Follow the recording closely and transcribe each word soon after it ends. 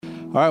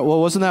All right,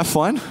 well, wasn't that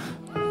fun?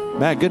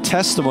 Man, good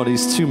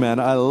testimonies too, man.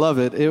 I love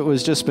it. It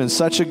was just been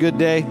such a good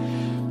day.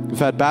 We've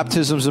had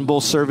baptisms in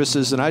both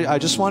services, and I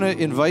just want to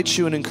invite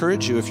you and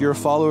encourage you. If you're a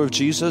follower of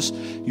Jesus,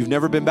 you've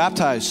never been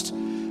baptized.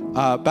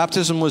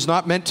 Baptism was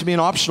not meant to be an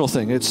optional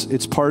thing.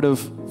 It's part of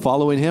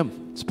following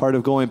Him. It's part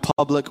of going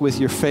public with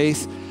your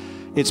faith.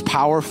 It's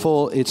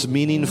powerful. It's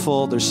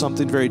meaningful. There's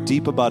something very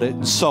deep about it.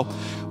 And so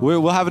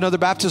we'll have another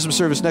baptism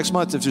service next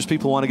month if there's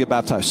people who want to get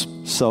baptized.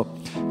 So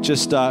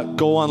just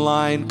go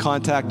online,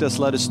 contact us,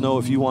 let us know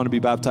if you want to be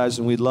baptized,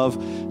 and we'd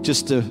love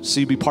just to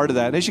see you be part of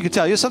that. And as you can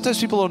tell, sometimes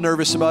people are a little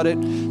nervous about it,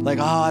 like,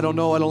 I don't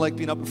know, I don't like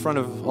being up in front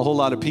of a whole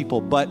lot of people,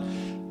 but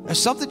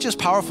there's something just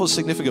powerful and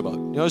significant about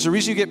it. There's a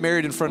reason you get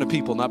married in front of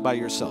people, not by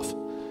yourself.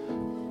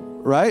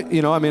 Right?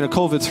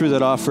 COVID threw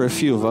that off for a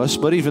few of us,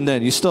 but even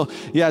then,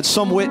 you had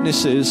some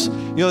witnesses.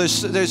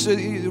 There's a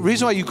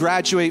reason why you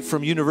graduate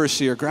from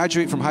university or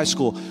graduate from high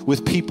school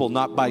with people,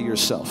 not by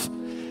yourself.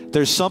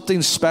 There's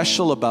something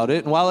special about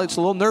it. And while it's a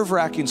little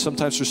nerve-wracking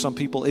sometimes for some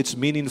people, it's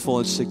meaningful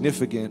and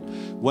significant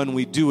when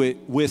we do it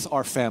with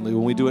our family,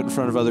 when we do it in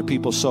front of other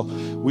people. So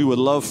we would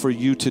love for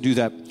you to do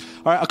that.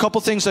 All right, a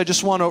couple things I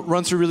just want to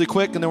run through really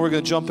quick, and then we're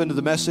going to jump into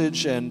the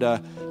message and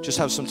just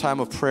have some time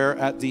of prayer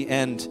at the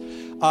end.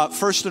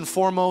 First and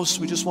foremost,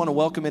 we just want to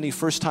welcome any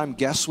first-time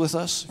guests with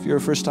us. If you're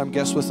a first-time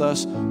guest with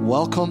us,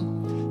 welcome.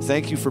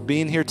 Thank you for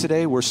being here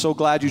today. We're so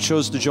glad you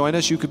chose to join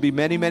us. You could be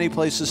many, many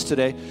places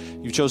today.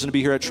 You've chosen to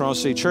be here at Toronto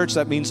City Church.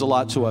 That means a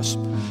lot to us.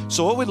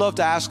 So what we'd love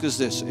to ask is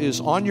this,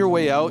 is on your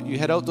way out, you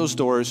head out those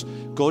doors,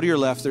 go to your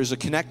left, there's a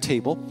Connect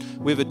table.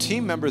 We have a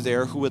team member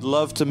there who would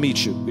love to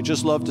meet you. We'd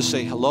just love to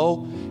say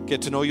hello,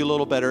 get to know you a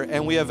little better,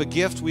 and we have a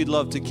gift we'd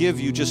love to give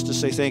you just to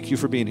say thank you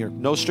for being here.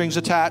 No strings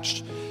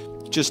attached,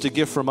 just a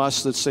gift from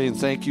us that's saying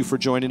thank you for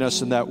joining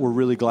us and that we're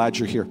really glad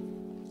you're here.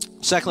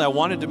 Secondly, I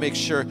wanted to make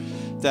sure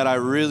that I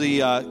really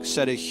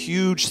said a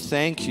huge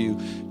thank you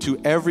to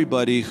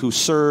everybody who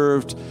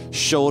served,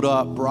 showed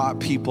up, brought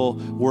people,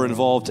 were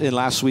involved in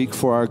last week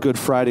for our Good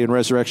Friday and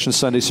Resurrection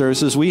Sunday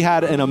services. We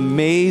had an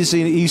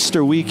amazing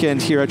Easter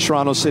weekend here at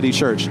Toronto City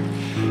Church.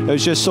 It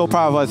was just so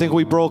powerful. I think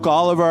we broke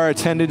all of our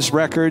attendance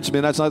records. I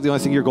mean, that's not the only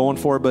thing you're going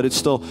for, but it's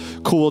still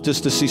cool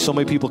just to see so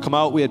many people come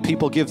out. We had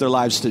people give their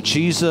lives to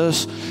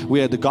Jesus.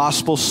 We had the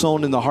gospel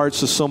sown in the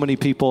hearts of so many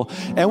people,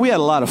 and we had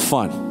a lot of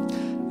fun.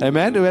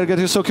 Amen.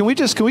 So can we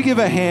give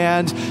a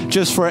hand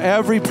just for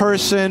every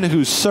person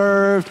who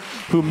served,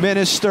 who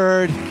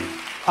ministered,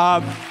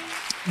 but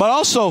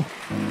also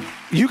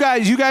you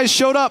guys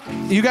showed up.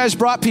 You guys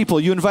brought people.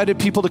 You invited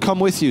people to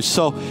come with you.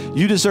 So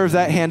you deserve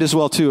that hand as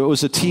well too. It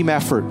was a team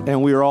effort,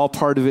 and we were all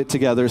part of it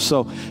together.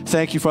 So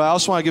thank you for that. I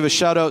also want to give a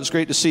shout out. It's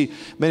great to see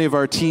many of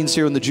our teens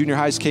here when the junior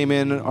highs came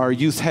in. Our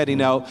youth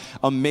heading out.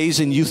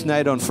 Amazing youth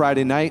night on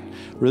Friday night.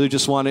 Really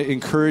just want to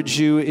encourage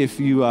you if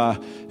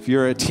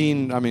you're a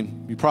teen, I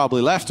mean, you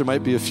probably left. There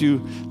might be a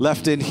few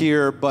left in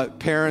here, but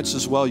parents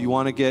as well, you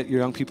want to get your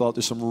young people out.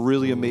 There's some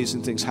really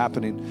amazing things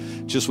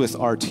happening just with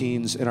our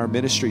teens in our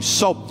ministry.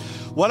 So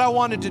what I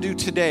wanted to do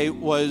today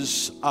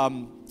was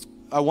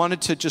I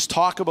wanted to just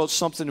talk about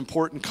something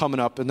important coming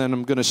up, and then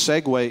I'm going to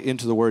segue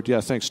into the word.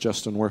 Yeah, thanks,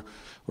 Justin. We're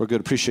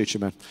good. Appreciate you,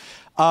 man.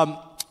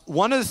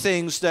 One of the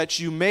things that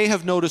you may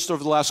have noticed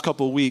over the last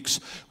couple of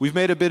weeks, we've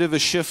made a bit of a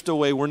shift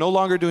away. We're no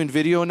longer doing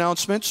video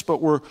announcements, but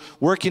we're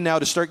working now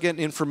to start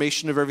getting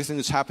information of everything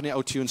that's happening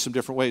out to you in some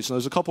different ways. And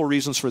there's a couple of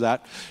reasons for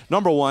that.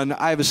 Number one,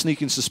 I have a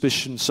sneaking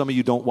suspicion some of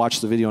you don't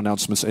watch the video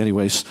announcements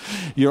anyways.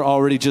 You're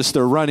already just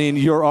there running.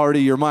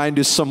 Your mind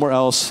is somewhere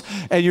else,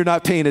 and you're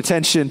not paying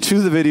attention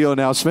to the video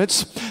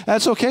announcements.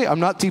 That's okay.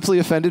 I'm not deeply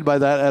offended by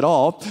that at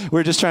all.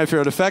 We're just trying to figure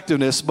out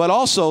effectiveness. But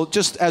also,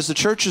 just as the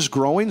church is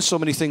growing, so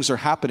many things are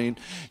happening.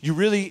 You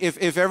really,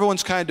 if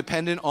everyone's kind of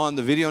dependent on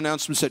the video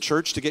announcements at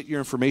church to get your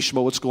information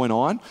about what's going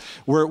on,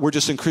 we're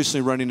just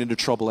increasingly running into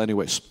trouble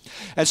anyways.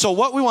 And so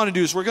what we want to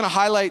do is we're going to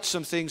highlight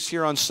some things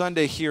here on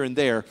Sunday here and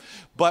there,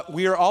 but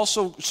we are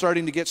also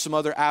starting to get some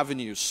other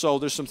avenues. So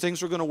there's some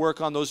things we're going to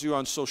work on. Those of you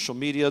on social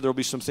media, there'll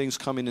be some things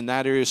coming in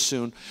that area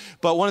soon.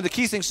 But one of the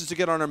key things is to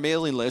get on our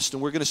mailing list,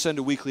 and we're going to send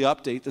a weekly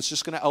update that's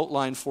just going to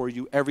outline for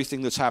you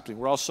everything that's happening.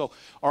 We're also,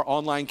 our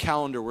online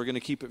calendar, we're going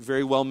to keep it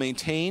very well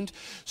maintained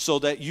so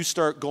that you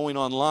start going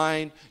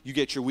online, you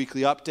get your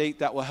weekly update.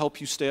 That will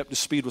help you stay up to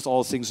speed with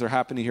all the things that are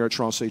happening here at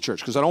Toronto City Church.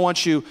 Because I don't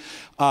want you,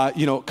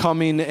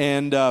 coming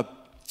and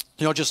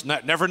just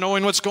never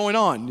knowing what's going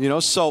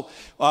on, So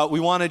we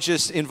want to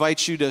just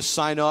invite you to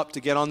sign up, to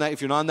get on that.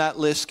 If you're not on that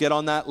list, get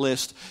on that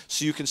list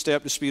so you can stay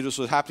up to speed with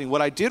what's happening.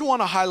 What I did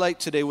want to highlight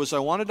today was I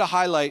wanted to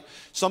highlight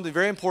something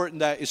very important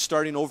that is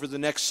starting over the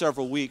next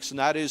several weeks, and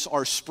that is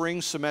our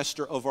spring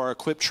semester of our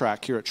Equip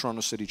track here at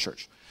Toronto City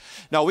Church.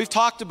 Now, we've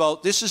talked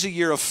about this is a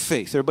year of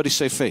faith. Everybody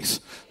say faith.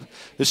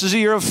 This is a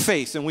year of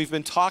faith, and we've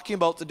been talking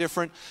about the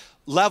different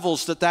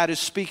levels that is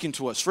speaking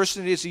to us. First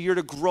thing is a year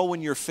to grow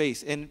in your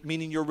faith, and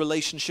meaning your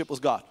relationship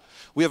with God.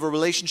 We have a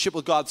relationship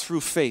with God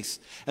through faith,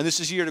 and this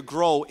is a year to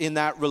grow in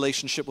that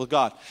relationship with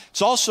God.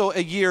 It's also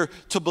a year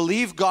to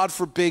believe God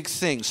for big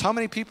things. How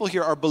many people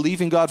here are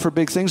believing God for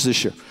big things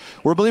this year?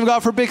 We're believing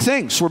God for big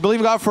things. We're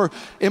believing God for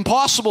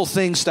impossible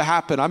things to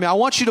happen. I mean, I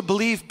want you to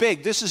believe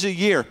big. This is a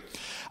year.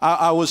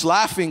 I was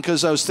laughing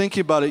because I was thinking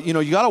about it. You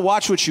know, you got to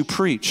watch what you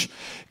preach,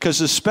 because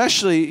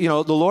especially, you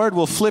know, the Lord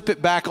will flip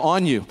it back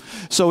on you.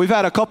 So we've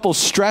had a couple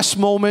stress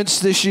moments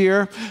this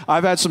year.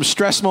 I've had some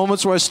stress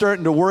moments where I was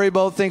starting to worry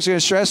about things are going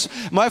to stress.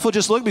 My wife will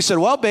just look at me and said,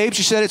 well, babe,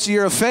 she said it's a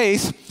year of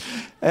faith.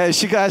 And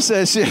she kind of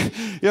says, you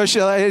know, she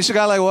kind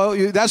of like,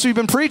 well, that's what you've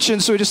been preaching,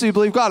 so we just need to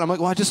believe God. I'm like,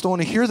 well, I just don't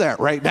want to hear that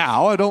right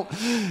now. I don't,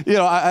 you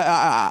know,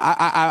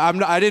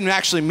 I didn't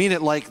actually mean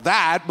it like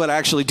that, but I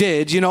actually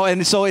did, you know.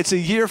 And so it's a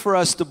year for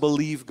us to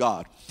believe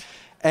God.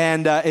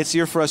 And it's a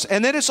year for us.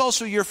 And then it's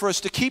also a year for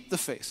us to keep the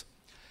faith.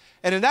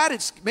 And in that,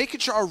 it's making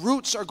sure our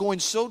roots are going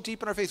so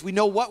deep in our faith. We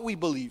know what we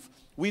believe.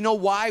 We know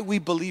why we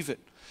believe it.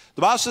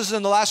 The Bible says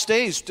in the last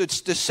days,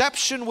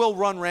 deception will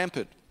run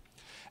rampant.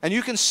 And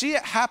you can see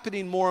it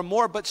happening more and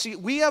more. But see,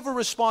 we have a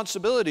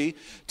responsibility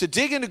to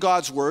dig into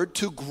God's word,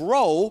 to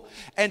grow,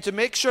 and to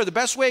make sure the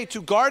best way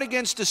to guard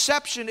against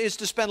deception is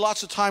to spend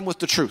lots of time with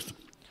the truth.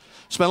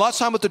 Spend lots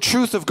of time with the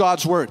truth of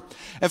God's word.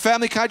 And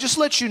family, can I just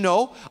let you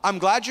know, I'm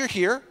glad you're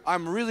here.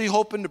 I'm really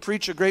hoping to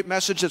preach a great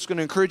message that's going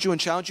to encourage you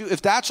and challenge you.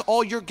 If that's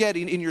all you're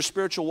getting in your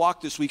spiritual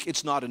walk this week,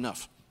 it's not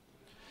enough.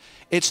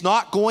 It's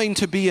not going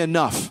to be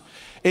enough.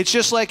 It's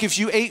just like if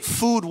you ate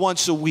food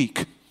once a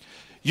week.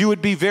 You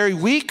would be very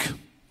weak.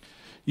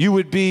 You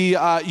would be,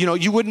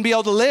 you wouldn't be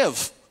able to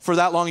live for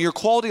that long. Your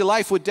quality of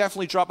life would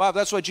definitely drop off.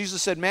 That's why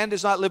Jesus said, man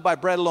does not live by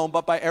bread alone,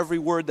 but by every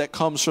word that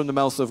comes from the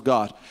mouth of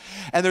God.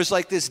 And there's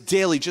like this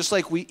daily, just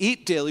like we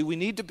eat daily, we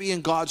need to be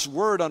in God's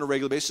word on a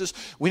regular basis.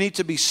 We need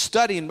to be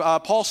studying.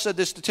 Paul said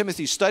this to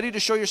Timothy, study to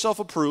show yourself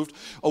approved,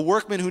 a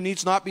workman who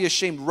needs not be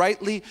ashamed,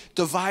 rightly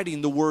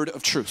dividing the word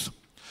of truth.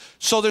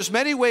 So there's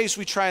many ways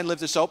we try and live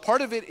this out.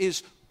 Part of it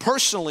is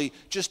personally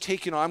just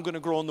taking, I'm going to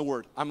grow in the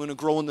word. I'm going to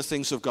grow in the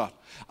things of God.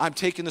 I'm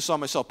taking this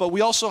on myself. But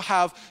we also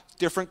have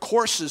different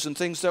courses and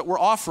things that we're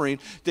offering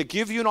that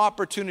give you an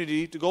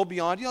opportunity to go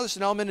beyond, you know, there's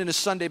an element in a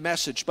Sunday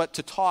message, but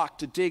to talk,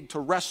 to dig, to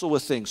wrestle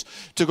with things,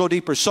 to go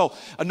deeper. So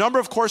a number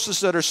of courses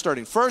that are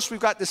starting. First, we've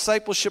got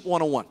Discipleship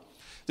 101.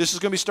 This is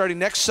going to be starting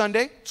next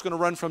Sunday. It's going to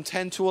run from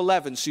 10 to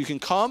 11. So you can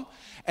come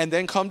and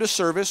then come to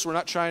service. We're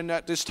not trying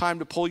at this time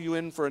to pull you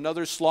in for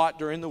another slot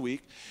during the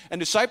week. And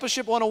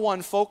Discipleship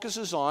 101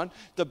 focuses on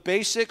the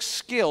basic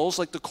skills,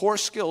 like the core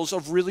skills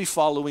of really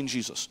following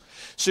Jesus.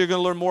 So you're going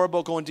to learn more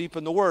about going deep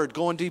in the Word,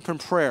 going deep in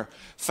prayer,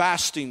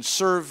 fasting,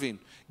 serving,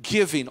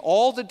 giving,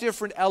 all the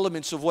different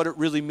elements of what it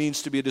really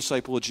means to be a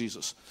disciple of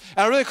Jesus.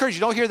 And I really encourage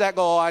you, don't hear that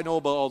go, oh, I know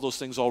about all those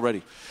things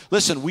already.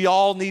 Listen, we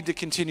all need to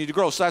continue to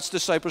grow. So that's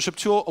Discipleship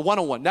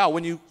 101. Now,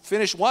 when you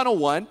finish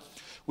 101,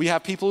 we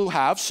have people who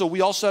have. So we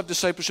also have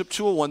Discipleship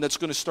 201 that's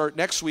going to start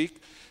next week.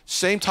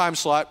 Same time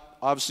slot,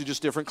 obviously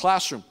just different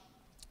classroom.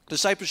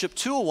 Discipleship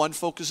 201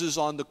 focuses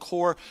on the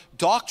core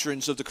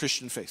doctrines of the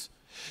Christian faith.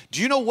 Do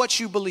you know what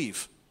you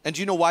believe? And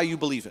do you know why you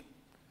believe it?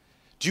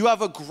 Do you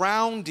have a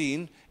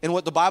grounding in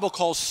what the Bible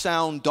calls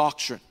sound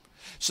doctrine?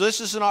 So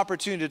this is an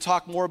opportunity to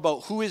talk more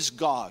about who is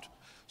God,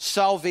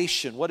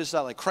 salvation, what is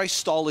that like?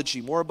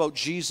 Christology, more about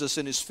Jesus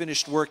and his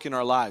finished work in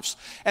our lives.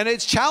 And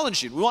it's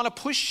challenging. We want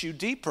to push you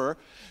deeper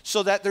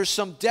so that there's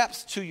some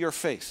depth to your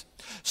faith.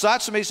 So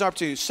that's an amazing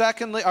opportunity.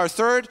 Secondly, our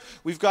third,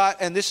 we've got,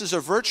 and this is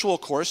a virtual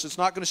course. It's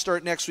not going to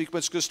start next week, but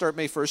it's going to start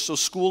May 1st. So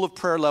School of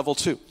Prayer Level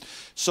 2.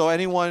 So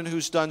anyone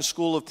who's done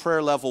School of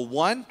Prayer Level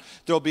 1,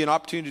 there will be an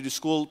opportunity to do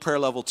School of Prayer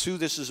Level 2.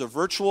 This is a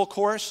virtual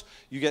course.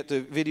 You get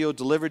the video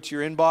delivered to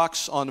your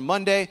inbox on a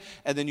Monday,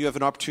 and then you have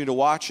an opportunity to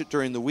watch it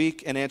during the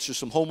week and answer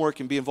some homework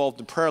and be involved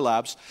in prayer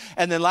labs.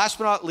 And then last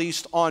but not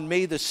least, on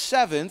May the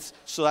 7th,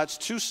 so that's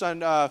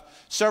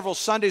several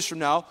Sundays from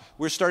now,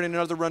 we're starting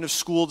another run of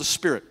School of the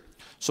Spirit.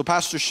 So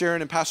Pastor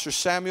Sharon and Pastor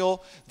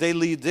Samuel, they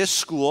lead this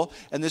school,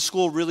 and this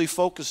school really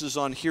focuses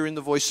on hearing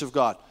the voice of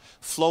God,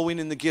 flowing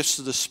in the gifts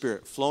of the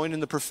Spirit, flowing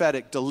in the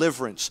prophetic,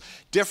 deliverance,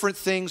 different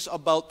things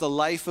about the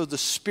life of the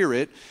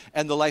Spirit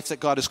and the life that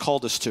God has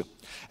called us to.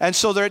 And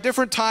so there are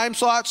different time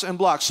slots and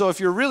blocks. So if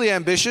you're really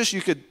ambitious,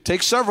 you could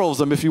take several of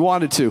them if you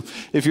wanted to.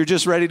 If you're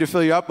just ready to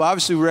fill you up,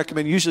 obviously we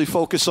recommend usually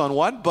focus on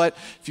one, but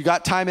if you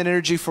got time and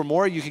energy for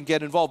more, you can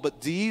get involved.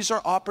 But these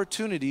are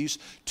opportunities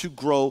to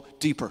grow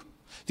deeper.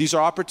 These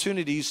are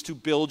opportunities to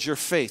build your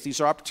faith.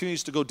 These are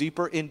opportunities to go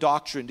deeper in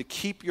doctrine, to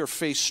keep your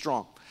faith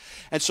strong.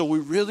 And so we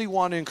really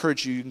want to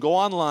encourage you. You can go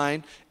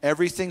online.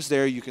 Everything's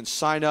there. You can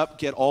sign up,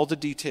 get all the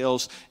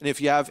details. And if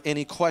you have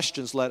any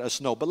questions, let us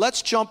know. But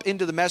let's jump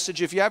into the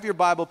message. If you have your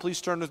Bible, please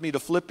turn with me to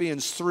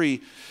Philippians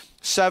 3,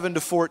 7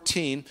 to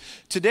 14.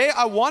 Today,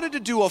 I wanted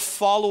to do a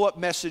follow-up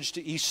message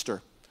to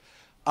Easter.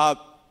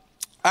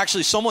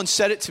 Actually, someone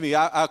said it to me.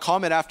 A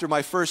comment after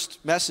my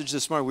first message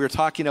this morning. We were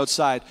talking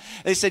outside.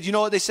 They said, you know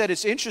what? They said,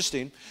 it's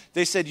interesting.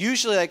 They said,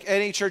 usually like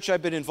any church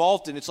I've been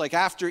involved in, it's like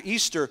after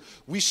Easter,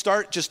 we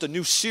start just a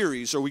new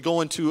series or we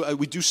go into,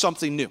 we do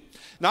something new.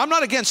 Now, I'm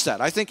not against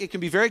that. I think it can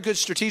be very good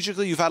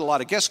strategically. You've had a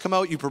lot of guests come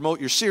out. You promote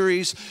your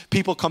series.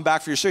 People come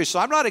back for your series. So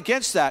I'm not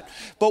against that.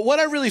 But what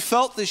I really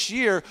felt this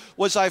year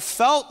was I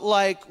felt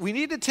like we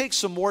need to take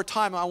some more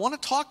time. I want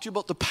to talk to you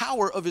about the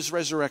power of his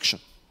resurrection.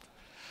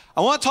 I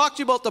want to talk to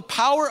you about the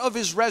power of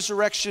his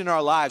resurrection in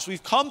our lives.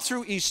 We've come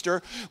through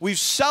Easter. We've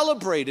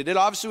celebrated it.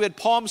 Obviously, we had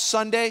Palm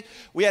Sunday.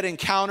 We had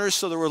encounters,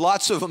 so there were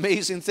lots of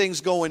amazing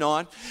things going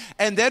on.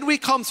 And then we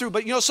come through.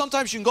 But, you know,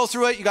 sometimes you can go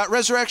through it. You got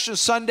Resurrection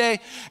Sunday.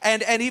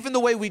 And even the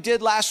way we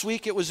did last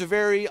week, it was a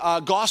very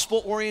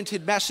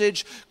gospel-oriented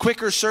message,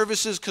 quicker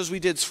services because we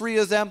did 3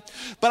 of them.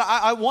 But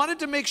I wanted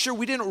to make sure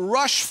we didn't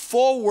rush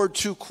forward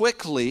too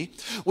quickly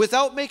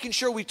without making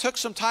sure we took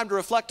some time to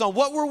reflect on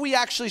what were we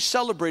actually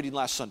celebrating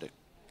last Sunday.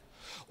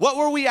 What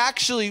were we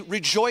actually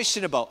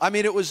rejoicing about? I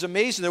mean, it was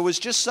amazing. There was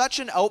just such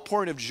an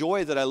outpouring of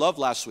joy that I loved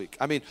last week.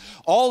 I mean,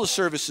 all the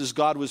services,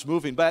 God was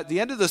moving. But at the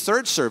end of the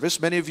third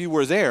service, many of you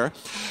were there.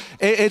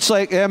 It's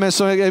like, amen,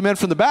 so amen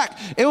from the back.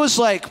 It was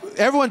like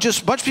everyone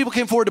just, a bunch of people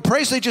came forward to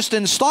praise. They just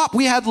didn't stop.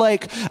 We had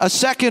like a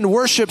second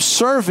worship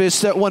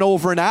service that went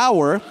over an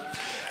hour.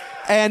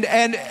 And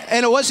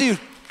it wasn't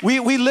even... We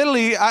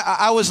literally,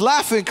 I was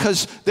laughing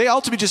because they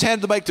ultimately just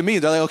handed the mic to me.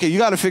 They're like, okay, you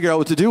got to figure out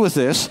what to do with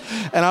this.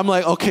 And I'm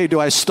like, okay,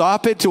 do I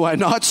stop it? Do I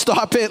not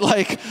stop it?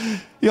 Like, you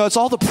know, it's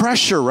all the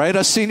pressure, right?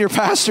 Us senior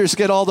pastors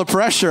get all the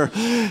pressure.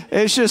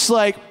 It's just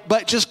like,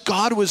 but just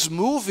God was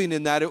moving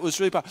in that. It was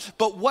really powerful.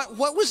 But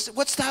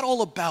what's that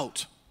all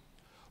about?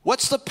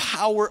 What's the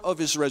power of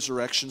his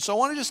resurrection? So I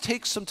want to just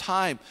take some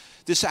time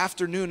this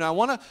afternoon. I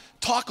want to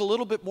talk a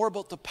little bit more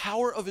about the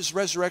power of his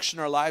resurrection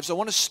in our lives. I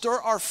want to stir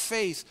our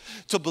faith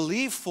to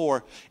believe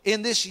for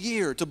in this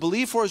year, to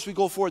believe for as we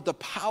go forward, the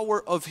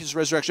power of his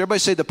resurrection. Everybody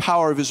say the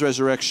power of his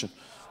resurrection.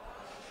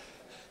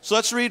 So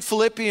let's read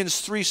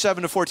Philippians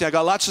 3:7-14. I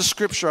got lots of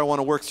scripture I want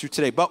to work through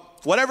today.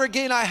 But whatever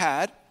gain I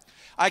had,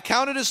 I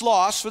counted as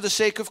loss for the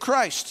sake of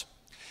Christ.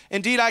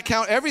 Indeed, I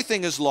count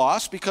everything as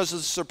loss because of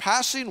the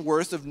surpassing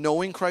worth of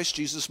knowing Christ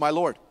Jesus my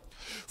Lord.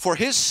 For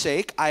his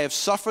sake, I have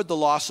suffered the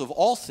loss of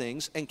all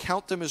things and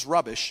count them as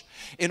rubbish,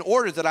 in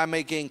order that I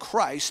may gain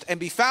Christ and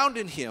be found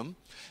in him,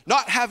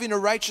 not having a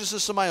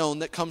righteousness of my own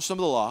that comes from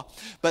the law,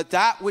 but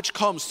that which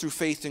comes through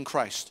faith in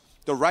Christ,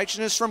 the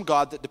righteousness from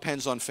God that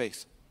depends on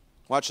faith.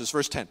 Watch this,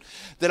 verse 10.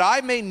 That I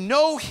may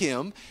know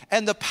him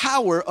and the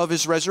power of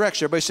his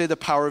resurrection. Everybody say the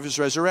power of his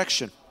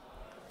resurrection.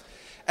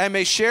 And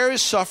may share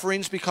his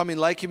sufferings, becoming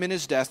like him in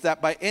his death,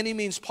 that by any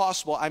means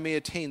possible I may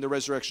attain the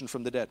resurrection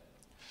from the dead.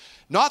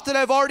 Not that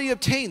I've already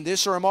obtained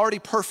this or am already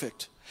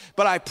perfect,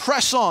 but I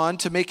press on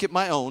to make it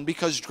my own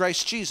because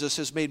Christ Jesus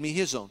has made me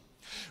his own.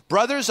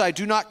 Brothers, I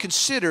do not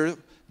consider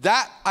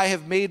that I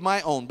have made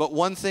my own, but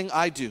one thing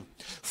I do,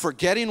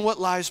 forgetting what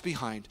lies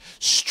behind,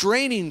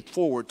 straining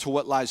forward to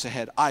what lies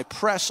ahead, I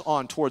press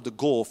on toward the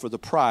goal for the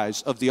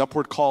prize of the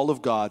upward call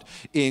of God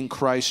in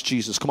Christ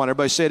Jesus. Come on,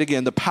 everybody say it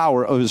again, the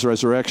power of his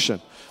resurrection.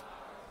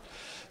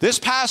 This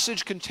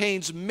passage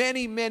contains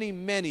many, many,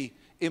 many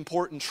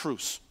important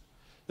truths.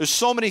 There's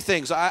so many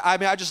things. I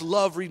mean, I just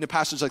love reading a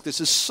passage like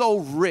this. It's so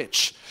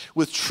rich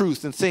with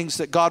truth and things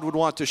that God would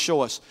want to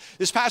show us.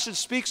 This passage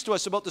speaks to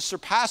us about the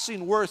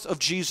surpassing worth of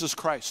Jesus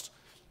Christ.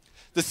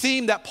 The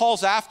theme that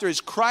Paul's after is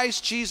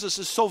Christ Jesus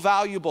is so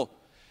valuable.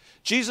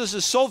 Jesus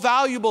is so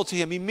valuable to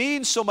him. He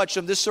means so much to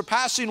him. This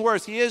surpassing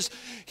worth. He is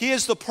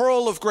the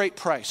pearl of great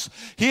price.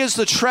 He is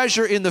the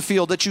treasure in the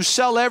field, that you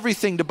sell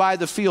everything to buy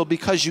the field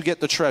because you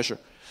get the treasure.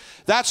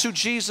 That's who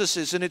Jesus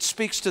is, and it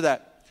speaks to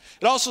that.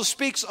 It also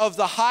speaks of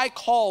the high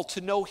call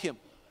to know him.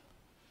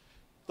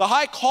 The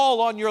high call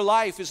on your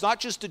life is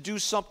not just to do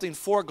something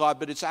for God,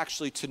 but it's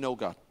actually to know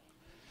God.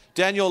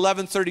 Daniel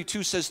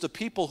 11:32 says, the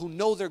people who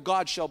know their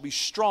God shall be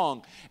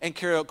strong and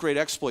carry out great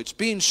exploits.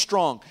 Being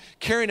strong,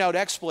 carrying out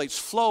exploits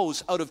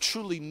flows out of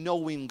truly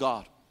knowing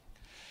God.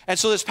 And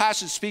so this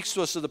passage speaks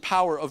to us of the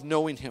power of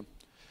knowing him.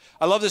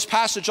 I love this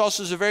passage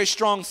also as a very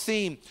strong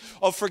theme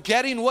of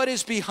forgetting what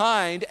is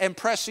behind and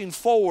pressing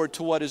forward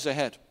to what is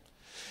ahead.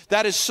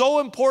 That is so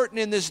important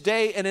in this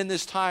day and in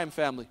this time,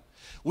 family.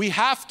 We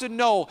have to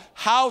know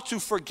how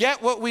to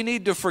forget what we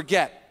need to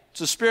forget.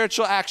 It's a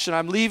spiritual action.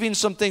 I'm leaving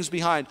some things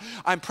behind.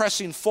 I'm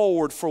pressing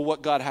forward for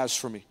what God has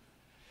for me.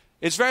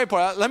 It's very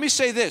important. Let me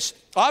say this.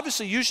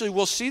 Obviously, usually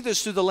we'll see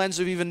this through the lens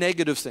of even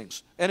negative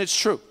things. And it's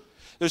true.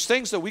 There's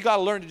things that we got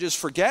to learn to just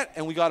forget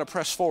and we got to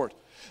press forward.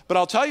 But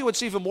I'll tell you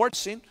what's even more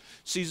seen.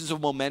 Seasons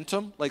of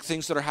momentum, like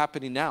things that are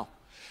happening now.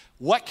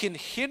 What can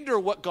hinder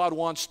what God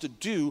wants to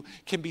do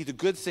can be the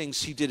good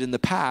things he did in the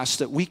past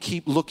that we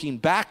keep looking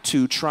back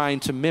to, trying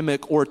to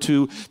mimic or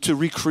to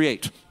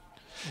recreate.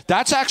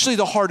 That's actually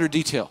the harder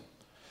detail,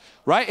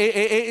 right?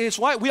 It's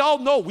why we all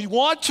know we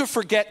want to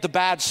forget the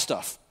bad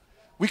stuff.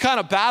 We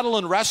kind of battle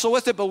and wrestle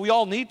with it, but we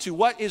all need to.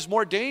 What is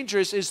more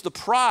dangerous is the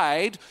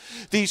pride.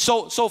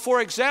 So for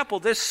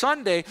example, this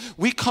Sunday,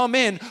 we come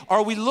in,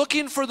 are we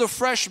looking for the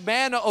fresh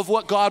manna of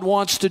what God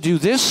wants to do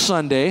this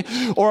Sunday?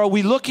 Or are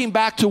we looking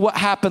back to what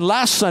happened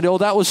last Sunday? Oh,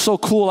 that was so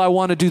cool. I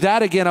want to do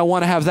that again. I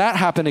want to have that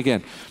happen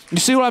again. You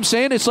see what I'm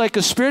saying? It's like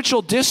a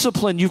spiritual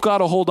discipline you've got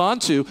to hold on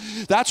to.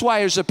 That's why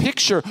there's a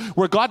picture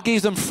where God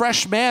gave them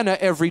fresh manna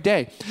every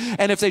day.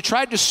 And if they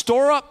tried to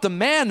store up the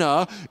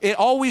manna, it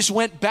always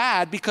went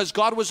bad because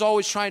God was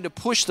always trying to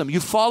push them.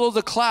 You follow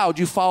the cloud,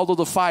 you follow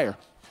the fire.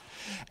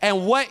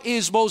 And what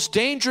is most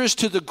dangerous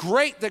to the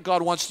great that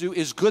God wants to do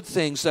is good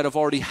things that have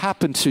already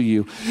happened to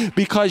you.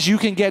 Because you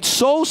can get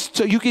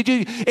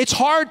it's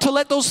hard to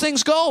let those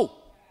things go.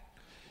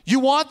 You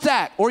want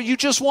that, or you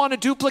just want to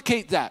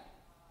duplicate that.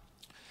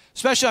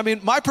 Especially,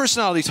 my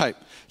personality type.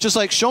 Just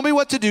like, show me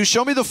what to do,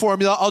 show me the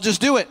formula, I'll just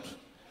do it.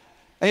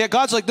 And yet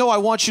God's like, no, I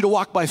want you to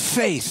walk by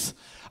faith.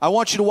 I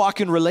want you to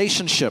walk in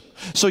relationship.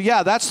 So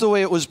yeah, that's the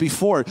way it was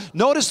before.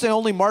 Notice they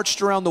only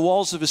marched around the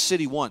walls of a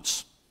city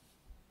once.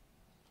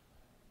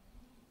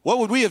 What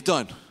would we have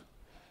done?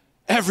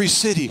 Every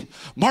city,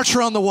 march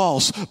around the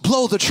walls,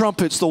 blow the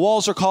trumpets, the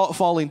walls are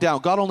falling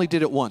down. God only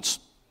did it once.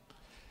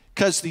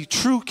 Because the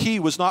true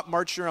key was not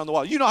marching around the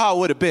wall. You know how it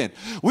would have been.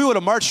 We would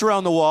have marched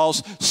around the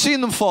walls,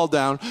 seen them fall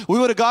down. We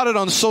would have got it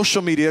on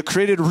social media,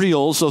 created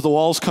reels of the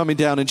walls coming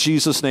down in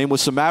Jesus' name with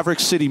some Maverick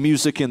City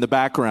music in the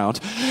background.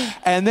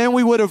 And then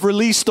we would have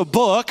released a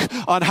book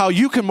on how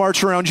you can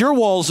march around your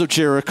walls of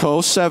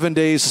Jericho 7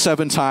 days,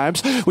 7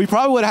 times. We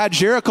probably would have had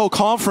Jericho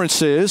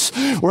conferences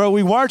where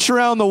we march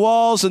around the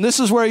walls, and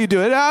this is where you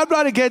do it. I'm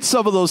not against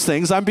some of those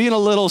things. I'm being a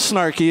little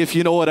snarky, if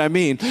you know what I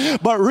mean.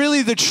 But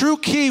really, the true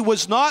key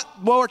was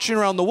not marching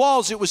around the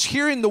walls. It was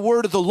hearing the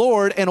word of the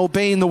Lord and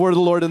obeying the word of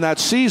the Lord in that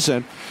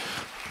season.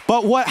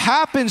 But what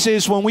happens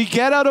is when we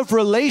get out of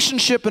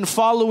relationship and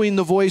following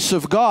the voice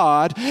of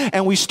God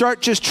and we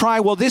start just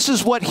trying, well, this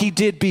is what he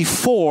did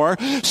before,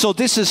 so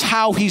this is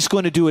how he's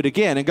going to do it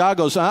again. And God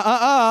goes,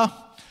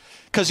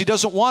 because he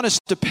doesn't want us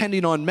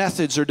depending on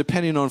methods or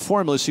depending on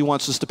formulas. He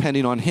wants us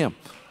depending on him.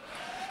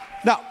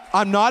 Now,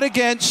 I'm not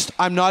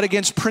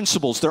against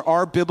principles. There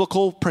are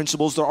biblical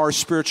principles. There are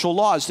spiritual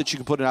laws that you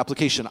can put in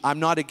application. I'm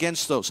not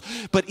against those.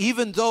 But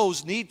even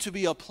those need to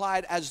be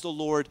applied as the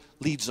Lord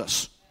leads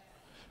us.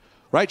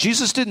 Right?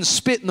 Jesus didn't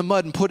spit in the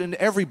mud and put it in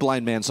every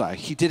blind man's eye.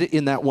 He did it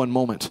in that one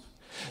moment.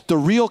 The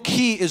real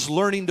key is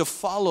learning to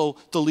follow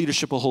the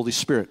leadership of the Holy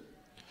Spirit.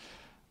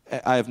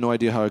 I have no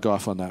idea how I got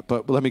off on that,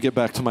 but let me get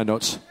back to my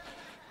notes.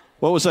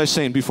 What was I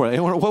saying before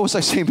that? What was I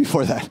saying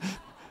before that?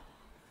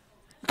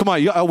 Come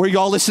on, were you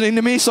all listening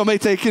to me? Somebody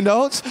taking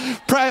notes?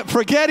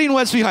 Forgetting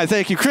what's behind.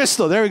 Thank you,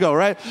 Crystal. There we go,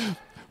 right?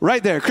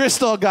 Right there.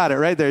 Crystal got it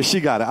right there. She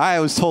got it.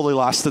 I was totally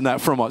lost in that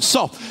for a moment.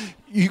 So,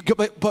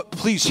 but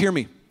please hear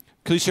me.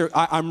 Please hear,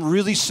 I'm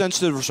really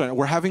sensitive.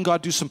 We're having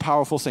God do some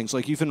powerful things,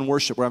 like even in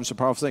worship, we're having some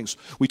powerful things.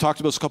 We talked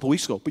about this a couple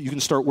weeks ago, but you can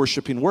start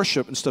worshiping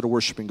worship instead of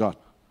worshiping God.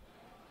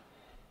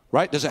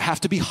 Right? Does it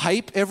have to be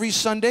hype every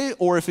Sunday?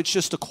 Or if it's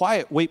just a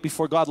quiet wait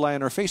before God lie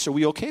in our face, are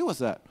we okay with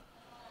that?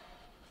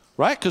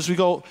 Right? Because we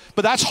go,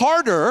 but that's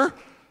harder.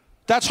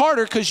 That's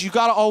harder because you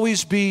got to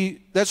always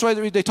be, that's why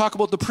they talk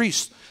about the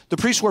priests. The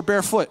priests were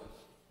barefoot.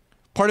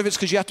 Part of it's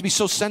because you have to be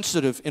so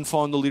sensitive in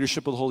following the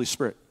leadership of the Holy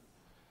Spirit.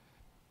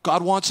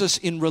 God wants us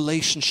in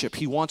relationship.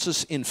 He wants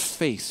us in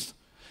faith.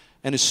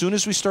 And as soon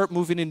as we start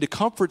moving into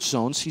comfort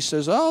zones, he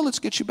says, oh, let's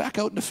get you back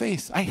out into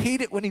faith. I hate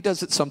it when he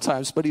does it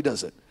sometimes, but he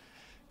does it.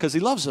 Because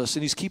he loves us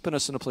and he's keeping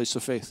us in a place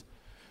of faith.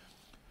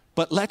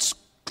 But let's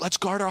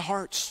guard our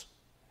hearts.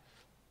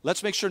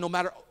 Let's make sure no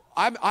matter,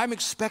 I'm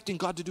expecting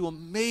God to do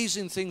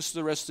amazing things for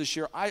the rest of this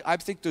year. I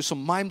think there's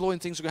some mind-blowing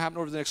things that are going to happen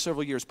over the next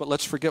several years, but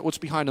let's forget what's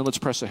behind and let's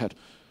press ahead.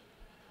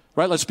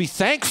 Right? Let's be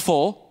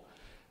thankful,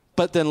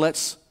 but then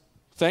let's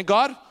thank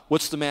God.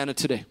 What's the manna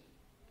today?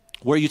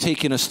 Where are you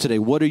taking us today?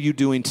 What are you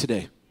doing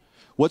today?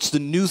 What's the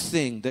new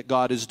thing that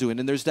God is doing?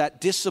 And there's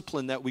that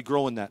discipline that we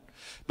grow in that.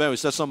 But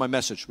anyways, that's not my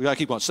message. We got to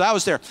keep going. So that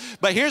was there.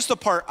 But here's the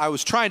part I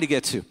was trying to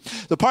get to.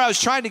 The part I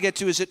was trying to get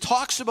to is it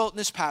talks about in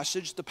this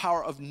passage the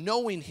power of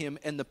knowing him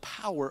and the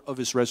power of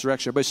his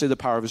resurrection. Everybody say the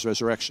power of his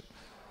resurrection.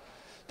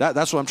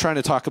 That's what I'm trying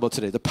to talk about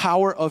today. The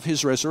power of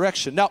his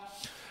resurrection. Now,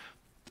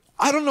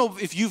 I don't know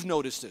if you've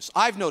noticed this.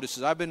 I've noticed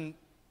this. I've been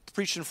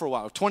preaching for a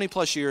while, 20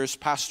 plus years,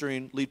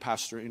 pastoring, lead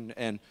pastoring,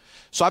 and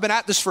so I've been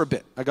at this for a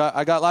bit. I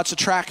got lots of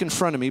track in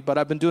front of me, but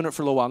I've been doing it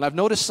for a little while, and I've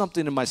noticed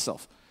something in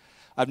myself.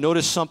 I've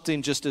noticed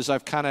something just as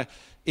I've kind of,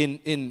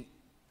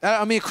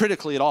 I mean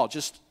critically at all,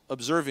 just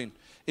observing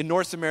in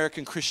North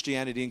American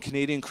Christianity and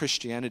Canadian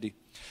Christianity,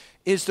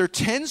 is there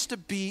tends to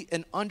be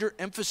an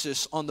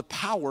underemphasis on the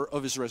power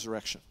of his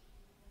resurrection.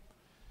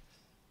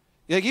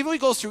 Like even when we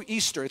go through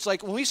Easter, it's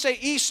like when we say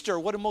Easter,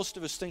 what do most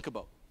of us think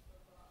about?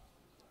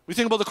 We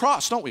think about the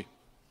cross, don't we?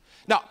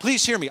 Now,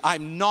 please hear me.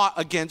 I'm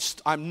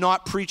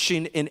not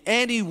preaching in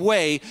any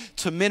way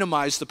to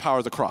minimize the power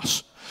of the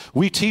cross.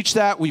 We teach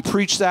that, we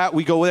preach that,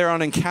 we go there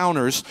on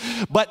encounters,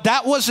 but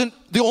that wasn't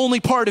the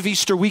only part of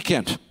Easter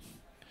weekend.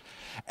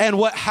 And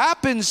what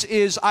happens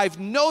is I've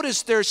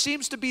noticed there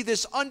seems to be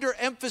this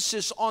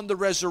underemphasis on the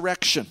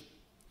resurrection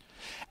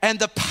and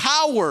the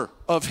power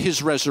of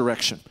his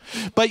resurrection.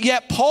 But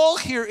yet Paul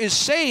here is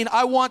saying,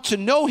 I want to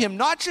know him,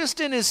 not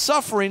just in his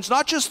sufferings,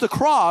 not just the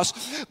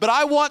cross, but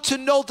I want to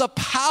know the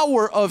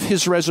power of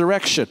his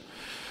resurrection.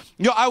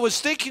 You know, I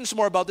was thinking some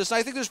more about this, and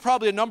I think there's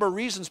probably a number of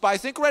reasons, but I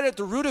think right at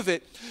the root of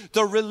it,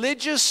 the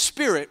religious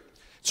spirit,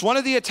 it's one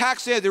of the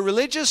attacks there, the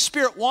religious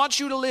spirit wants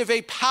you to live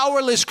a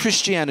powerless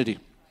Christianity.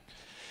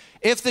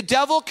 If the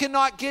devil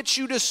cannot get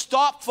you to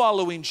stop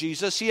following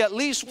Jesus, he at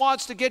least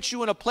wants to get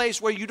you in a place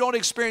where you don't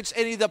experience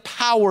any of the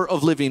power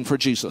of living for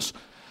Jesus.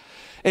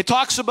 It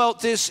talks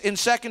about this in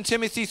 2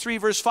 Timothy 3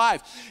 verse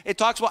 5. It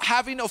talks about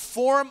having a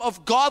form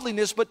of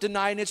godliness but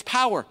denying its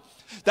power.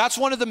 That's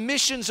one of the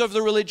missions of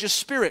the religious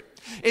spirit,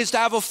 is to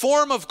have a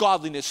form of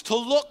godliness, to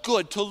look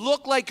good, to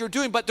look like you're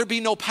doing, but there be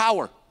no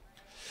power.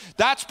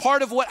 That's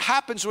part of what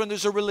happens when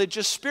there's a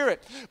religious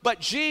spirit.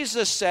 But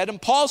Jesus said,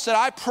 and Paul said,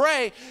 I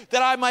pray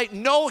that I might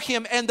know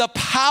him and the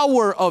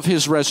power of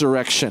his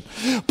resurrection.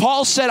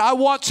 Paul said, I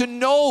want to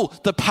know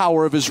the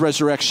power of his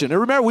resurrection. And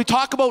remember, we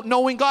talk about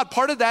knowing God.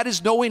 Part of that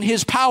is knowing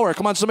his power.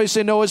 Come on, somebody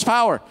say, know his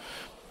power.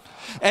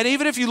 And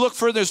even if you look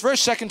further, this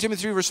verse, 2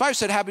 Timothy 3 verse 5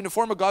 said, having a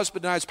form of God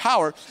but denies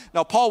power.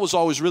 Now, Paul was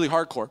always really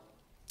hardcore.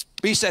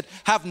 But he said,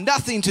 have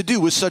nothing to do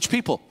with such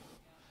people.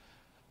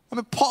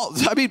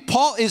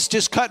 Paul is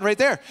just cutting right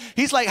there.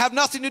 He's like, have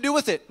nothing to do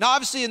with it. Now,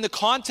 obviously, in the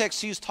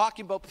context, he's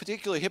talking about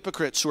particularly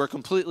hypocrites who are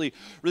completely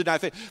really not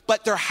faith.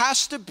 But there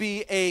has to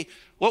be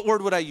what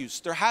word would I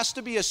use? There has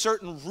to be a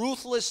certain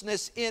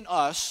ruthlessness in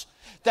us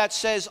that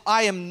says,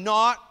 I am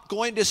not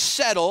going to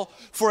settle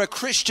for a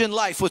Christian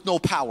life with no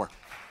power.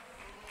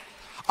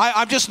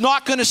 I'm just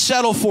not going to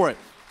settle for it.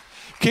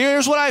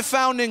 Here's what I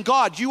found in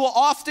God. You will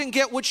often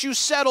get what you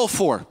settle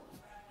for.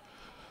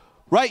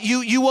 Right?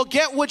 You will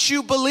get what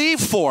you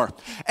believe for.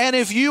 And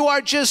if you are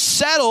just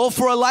settled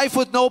for a life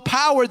with no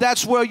power,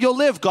 that's where you'll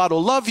live. God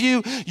will love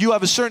you. You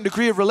have a certain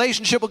degree of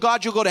relationship with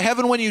God. You'll go to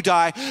heaven when you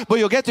die. But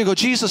you'll get there and go,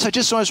 Jesus, I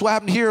just noticed what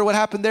happened here, what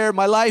happened there in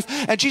my life.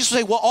 And Jesus will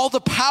say, well, all the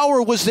power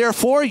was there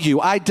for you.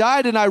 I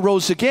died and I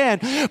rose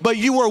again, but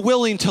you were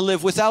willing to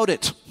live without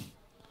it.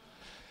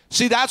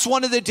 See, that's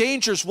one of the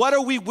dangers. What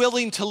are we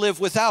willing to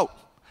live without?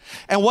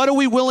 And what are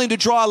we willing to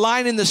draw a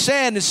line in the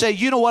sand and say,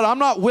 you know what, I'm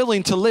not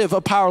willing to live a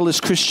powerless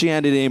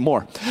Christianity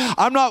anymore.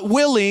 I'm not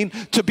willing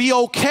to be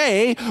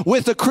okay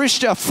with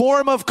a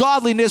form of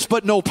godliness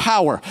but no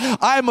power.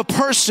 I am a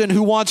person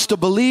who wants to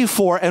believe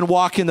for and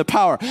walk in the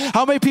power.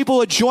 How many people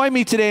would join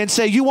me today and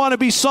say, you want to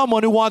be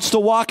someone who wants to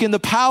walk in the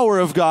power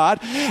of God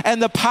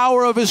and the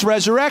power of his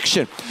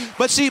resurrection?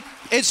 But see,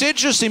 it's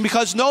interesting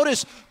because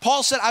notice,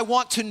 Paul said, I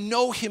want to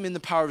know him in the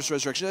power of his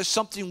resurrection. That's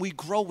something we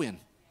grow in.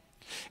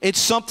 It's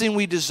something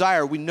we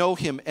desire. We know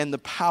him and the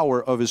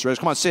power of his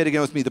resurrection. Come on, say it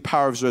again with me, the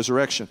power of his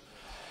resurrection.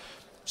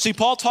 See,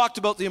 Paul talked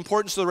about the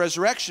importance of the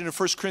resurrection in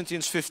 1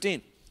 Corinthians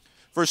 15.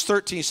 Verse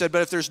 13, he said,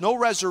 but if there's no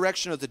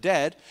resurrection of the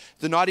dead,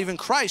 then not even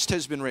Christ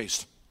has been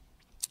raised.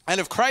 And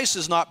if Christ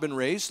has not been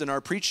raised, then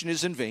our preaching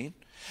is in vain,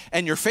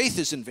 and your faith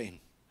is in vain.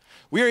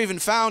 We are even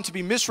found to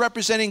be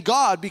misrepresenting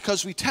God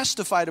because we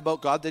testified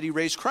about God that he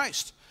raised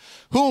Christ,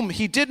 whom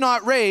he did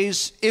not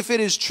raise, if it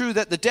is true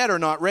that the dead are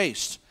not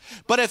raised.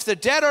 But if the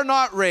dead are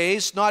not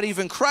raised, not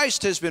even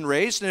Christ has been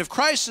raised. And if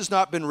Christ has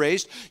not been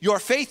raised, your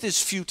faith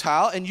is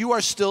futile and you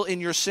are still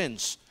in your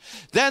sins.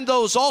 Then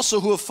those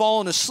also who have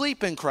fallen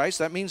asleep in Christ,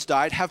 that means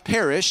died, have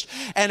perished.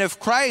 And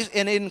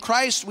in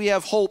Christ we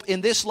have hope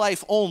in this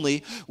life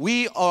only.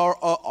 We are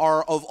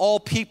of all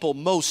people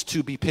most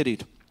to be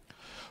pitied.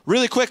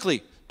 Really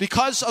quickly,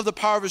 because of the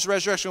power of his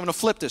resurrection, I'm going to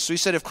flip this. So he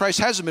said if Christ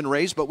hasn't been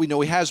raised, but we know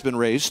he has been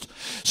raised.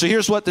 So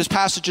here's what this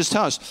passage is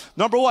telling us.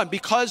 Number one,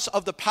 because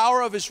of the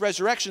power of his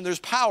resurrection, there's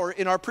power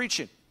in our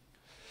preaching.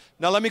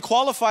 Now let me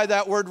qualify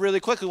that word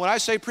really quickly. When I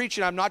say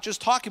preaching, I'm not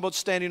just talking about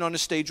standing on a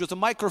stage with a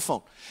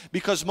microphone,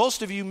 because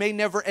most of you may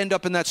never end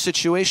up in that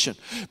situation.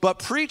 But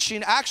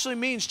preaching actually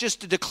means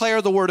just to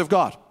declare the word of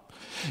God.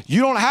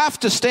 You don't have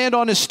to stand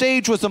on a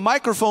stage with a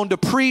microphone to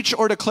preach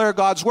or declare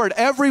God's word.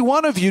 Every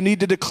one of you need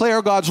to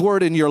declare God's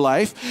word in your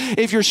life.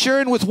 If you're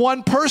sharing with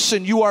one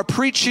person, you are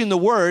preaching the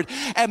word.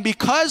 And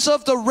because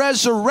of the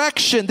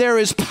resurrection, there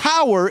is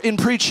power in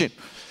preaching.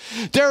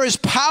 There is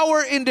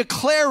power in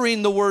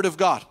declaring the word of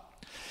God.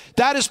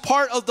 That is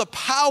part of the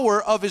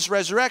power of his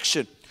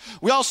resurrection.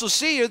 We also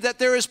see here that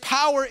there is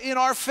power in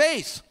our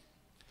faith.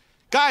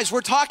 Guys,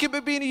 we're talking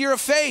about being a year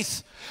of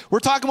faith. We're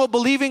talking about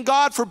believing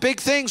God for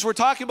big things. We're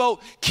talking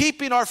about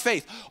keeping our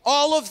faith.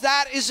 All of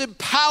that is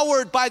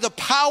empowered by the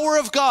power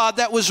of God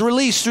that was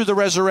released through the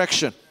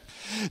resurrection.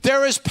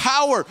 There is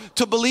power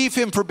to believe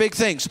him for big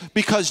things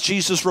because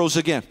Jesus rose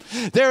again.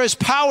 There is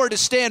power to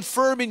stand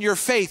firm in your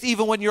faith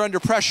even when you're under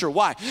pressure.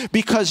 Why?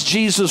 Because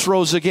Jesus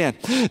rose again.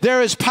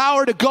 There is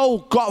power to go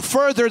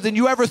further than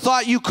you ever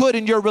thought you could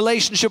in your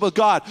relationship with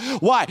God.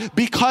 Why?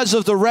 Because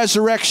of the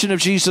resurrection of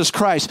Jesus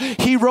Christ.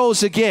 He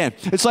rose again.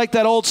 It's like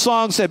that old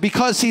song said,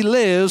 because he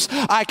lives,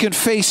 I can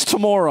face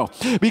tomorrow.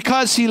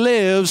 Because he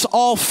lives,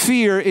 all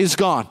fear is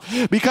gone.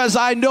 Because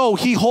I know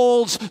he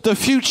holds the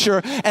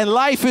future, and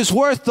life is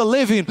worth the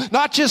living,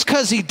 not just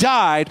because he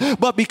died,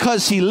 but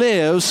because he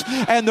lives.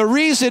 And the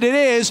reason it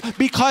is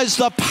because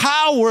the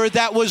power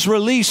that was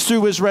released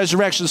through his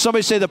resurrection.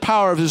 Somebody say the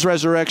power of his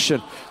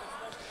resurrection.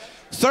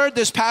 Third,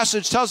 this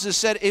passage tells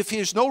us that if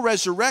there's no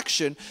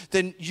resurrection,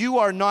 then you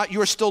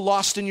are still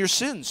lost in your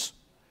sins.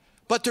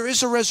 But there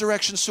is a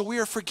resurrection, so we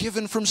are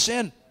forgiven from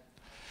sin.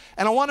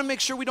 And I want to make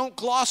sure we don't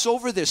gloss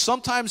over this.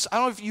 Sometimes, I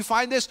don't know if you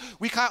find this,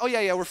 we're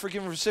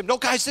forgiven from sin. No,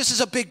 guys, this is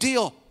a big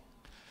deal.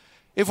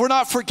 If we're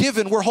not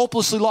forgiven, we're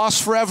hopelessly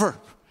lost forever.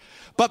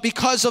 But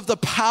because of the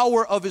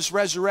power of his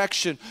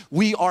resurrection,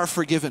 we are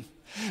forgiven.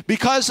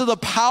 Because of the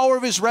power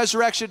of his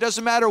resurrection, it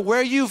doesn't matter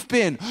where you've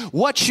been,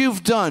 what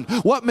you've done,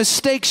 what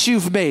mistakes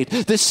you've made,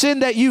 the sin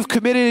that you've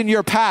committed in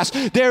your past.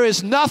 There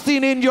is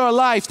nothing in your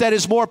life that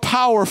is more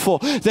powerful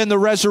than the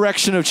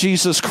resurrection of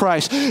Jesus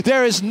Christ.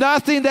 There is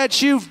nothing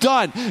that you've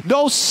done,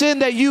 no sin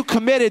that you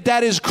committed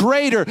that is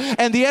greater.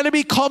 And the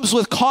enemy comes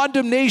with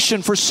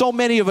condemnation for so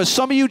many of us.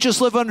 Some of you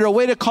just live under a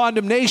weight of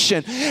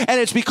condemnation,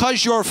 and it's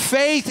because your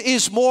faith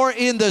is more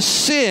in the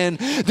sin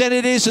than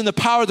it is in the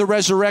power of the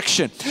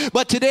resurrection.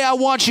 But today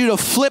I want you to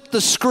flip the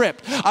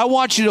script. I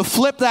want you to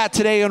flip that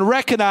today and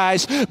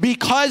recognize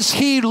because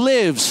he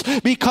lives,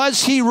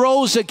 because he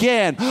rose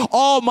again,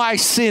 all my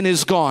sin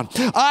is gone.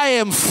 I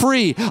am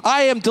free.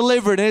 I am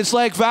delivered. And it's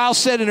like Val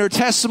said in her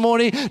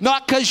testimony,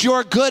 not because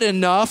you're good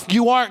enough,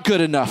 you aren't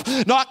good enough.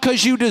 Not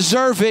because you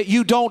deserve it,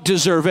 you don't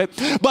deserve it.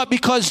 But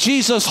because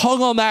Jesus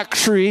hung on that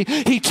tree,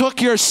 he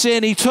took your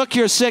sin, he took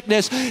your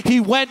sickness, he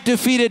went,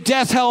 defeated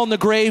death, hell, and the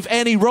grave,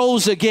 and he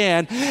rose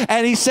again.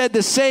 And he said,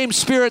 the same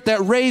spirit that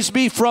raised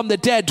me from the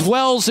dead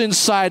dwells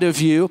inside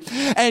of you,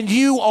 and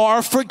you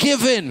are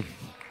forgiven.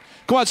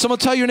 Come on, someone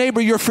tell your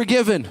neighbor you're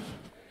forgiven.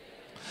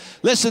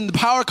 Listen, the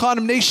power of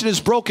condemnation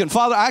is broken.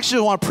 Father, I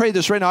actually want to pray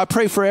this right now. I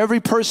pray for every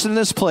person in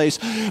this place,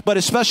 but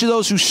especially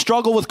those who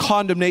struggle with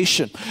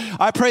condemnation.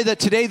 I pray that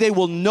today they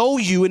will know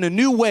you in a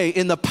new way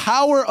in the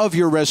power of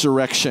your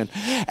resurrection,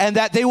 and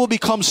that they will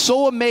become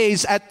so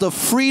amazed at the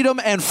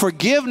freedom and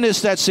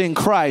forgiveness that's in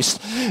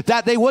Christ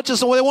that they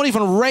won't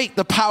even rate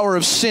the power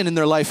of sin in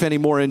their life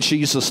anymore in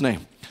Jesus'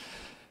 name.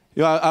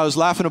 You know, I was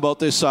laughing about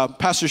this.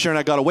 Pastor Sharon and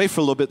I got away for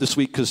a little bit this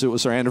week because it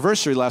was our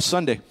anniversary last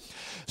Sunday.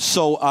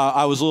 So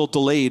I was a little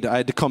delayed. I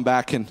had to come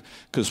back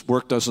because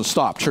work doesn't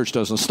stop, church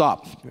doesn't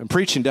stop, and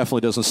preaching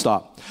definitely doesn't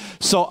stop.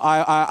 So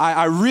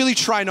I really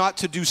try not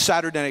to do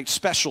Saturday night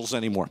specials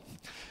anymore.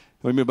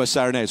 What do I mean by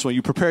Saturday night? It's when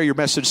you prepare your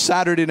message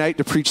Saturday night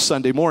to preach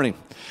Sunday morning.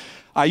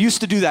 I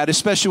used to do that,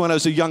 especially when I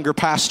was a younger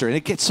pastor, and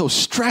it gets so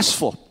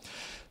stressful.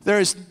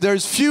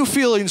 There's few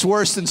feelings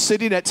worse than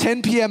sitting at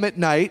 10 p.m. at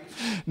night,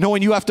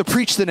 knowing you have to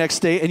preach the next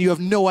day, and you have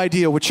no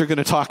idea what you're going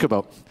to talk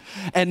about.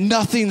 And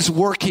nothing's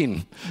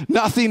working.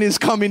 Nothing is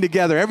coming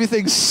together.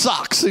 Everything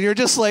sucks, and you're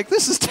just like,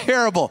 this is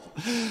terrible.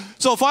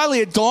 So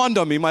finally it dawned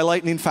on me, my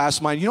lightning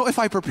fast mind, if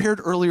I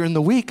prepared earlier in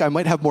the week, I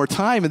might have more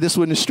time, and this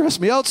wouldn't stress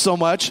me out so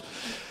much.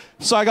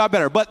 So I got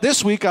better. But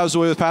this week I was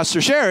away with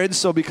Pastor Sharon.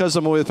 So because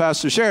I'm away with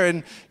Pastor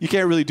Sharon, you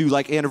can't really do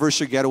like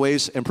anniversary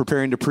getaways and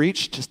preparing to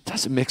preach. It just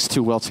doesn't mix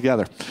too well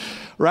together.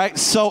 Right?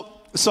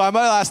 So I'm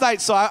out last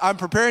night. So I'm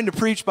preparing to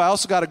preach, but I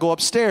also got to go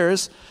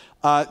upstairs,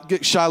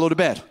 get Shiloh to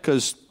bed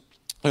because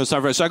it's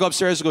time for it. So I go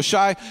upstairs and go,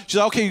 Shy. She's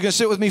like, okay, you going to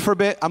sit with me for a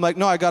bit? I'm like,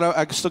 no,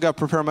 I still got to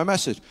prepare my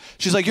message.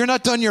 She's like, you're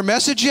not done your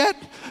message yet?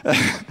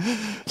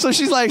 So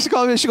she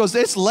called me and she goes,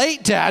 it's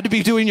late, Dad, to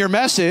be doing your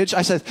message.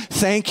 I said,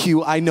 thank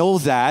you. I know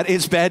that.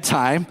 It's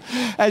bedtime.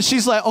 And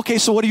she's like, okay,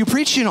 so what are you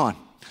preaching on?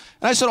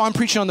 And I said, I'm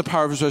preaching on the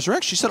power of his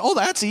resurrection. She said, oh,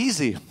 that's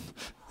easy.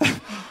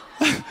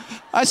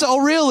 I said, oh,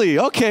 really?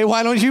 Okay,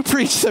 why don't you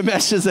preach the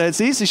message that's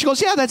easy? She goes,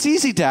 yeah, that's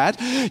easy, Dad.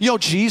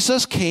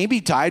 Jesus came,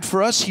 he died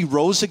for us, he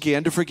rose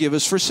again to forgive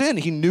us for sin.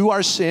 He knew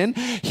our sin,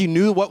 he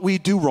knew what we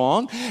do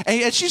wrong,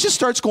 and she just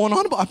starts going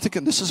on about, I'm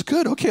thinking, this is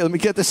good. Okay, let me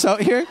get this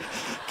out here,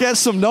 get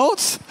some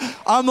notes.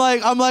 I'm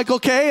like,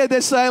 okay, and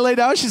this I lay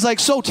down. She's like,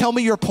 so tell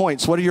me your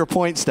points. What are your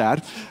points,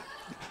 Dad?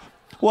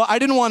 Well, I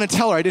didn't want to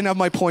tell her. I didn't have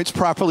my points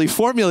properly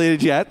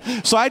formulated yet,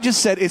 so I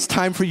just said, it's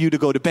time for you to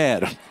go to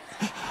bed.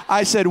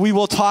 I said, we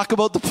will talk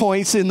about the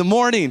points in the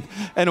morning.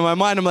 And in my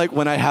mind, I'm like,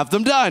 when I have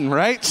them done,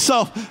 right?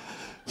 So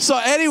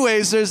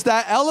anyways, there's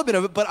that element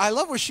of it. But I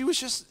love where she was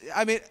just,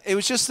 it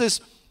was just this,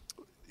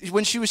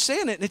 when she was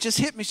saying it, and it just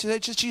hit me. She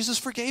said, Jesus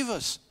forgave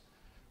us.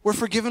 We're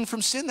forgiven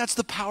from sin. That's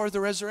the power of the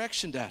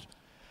resurrection, Dad.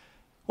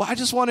 Well, I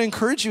just want to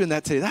encourage you in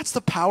that today. That's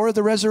the power of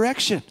the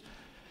resurrection.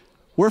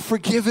 We're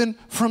forgiven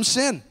from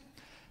sin.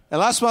 And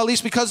last but not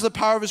least, because of the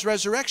power of his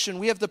resurrection,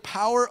 we have the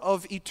power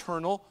of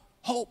eternal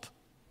hope.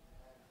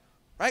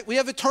 Right? We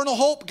have eternal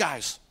hope,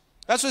 guys.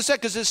 That's what it said,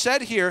 because it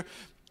said here,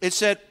 it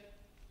said,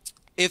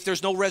 if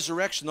there's no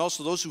resurrection,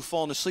 also those who've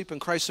fallen asleep in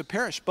Christ have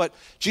perished. But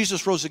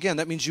Jesus rose again.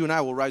 That means you and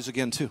I will rise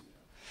again too.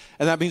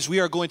 And that means we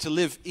are going to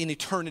live in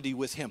eternity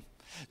with him.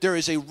 There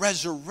is a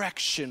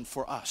resurrection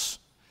for us.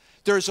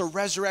 There is a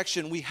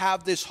resurrection. We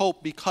have this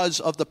hope because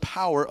of the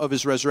power of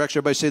his resurrection.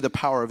 Everybody say the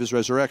power of his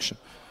resurrection.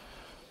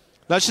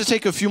 Let's just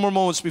take a few more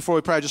moments before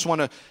we pray. I just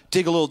want to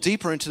dig a little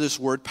deeper into this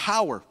word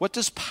power. What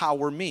does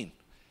power mean?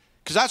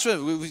 Because that's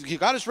what he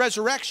got, his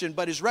resurrection,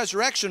 but his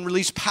resurrection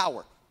released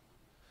power.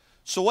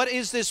 So what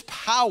is this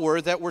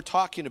power that we're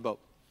talking about?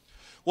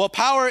 Well,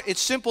 power,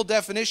 its simple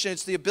definition,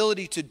 it's the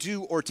ability to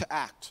do or to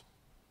act.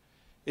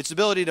 It's the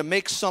ability to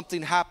make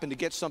something happen, to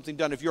get something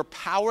done. If you're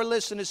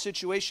powerless in a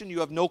situation, you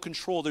have no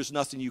control, there's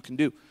nothing you can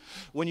do.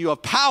 When you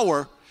have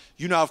power,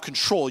 you now have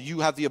control. You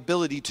have the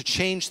ability to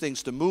change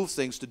things, to move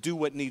things, to do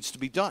what needs to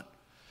be done.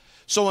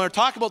 So when we're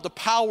talking about the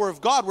power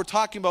of God, we're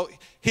talking about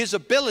his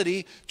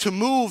ability to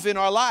move in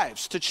our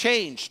lives, to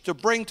change, to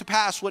bring to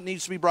pass what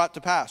needs to be brought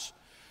to pass.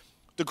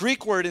 The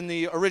Greek word in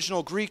the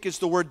original Greek is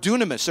the word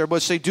dunamis.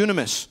 Everybody say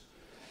dunamis.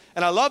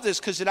 And I love this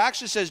because it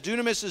actually says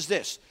dunamis is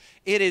this.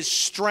 It is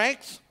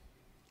strength.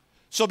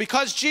 So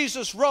because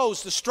Jesus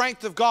rose, the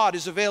strength of God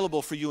is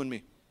available for you and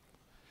me.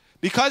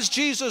 Because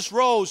Jesus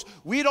rose,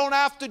 we don't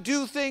have to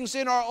do things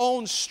in our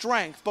own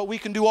strength, but we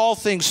can do all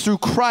things through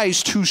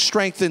Christ who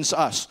strengthens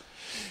us.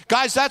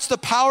 Guys, that's the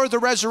power of the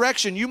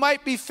resurrection. You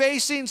might be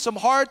facing some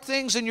hard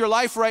things in your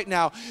life right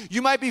now.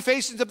 You might be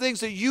facing some things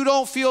that you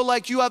don't feel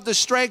like you have the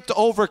strength to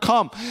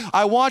overcome.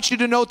 I want you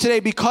to know today,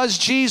 because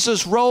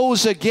Jesus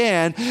rose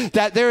again,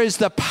 that there is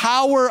the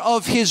power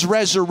of his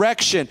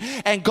resurrection,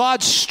 and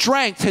God's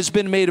strength has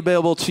been made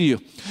available to you.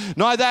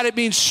 Not that it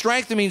means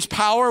strength, it means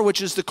power,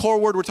 which is the core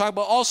word we're talking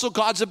about, also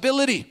God's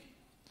ability.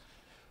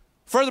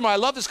 Furthermore, I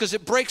love this because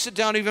it breaks it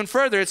down even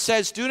further. It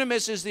says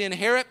dunamis is the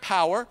inherent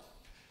power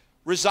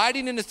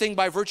residing in a thing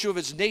by virtue of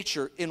its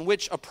nature, in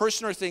which a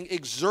person or thing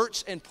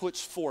exerts and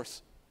puts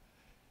forth.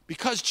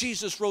 Because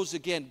Jesus rose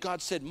again,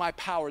 God said, my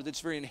power that's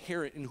very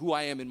inherent in who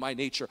I am in my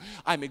nature,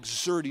 I'm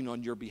exerting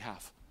on your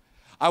behalf.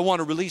 I want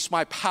to release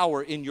my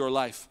power in your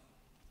life.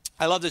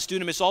 I love this.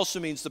 Dunamis also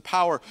means the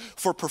power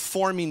for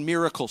performing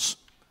miracles.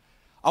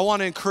 I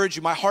want to encourage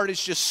you. My heart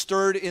is just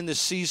stirred in this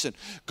season.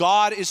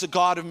 God is a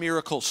God of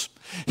miracles.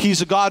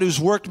 He's a God who's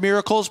worked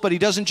miracles, but he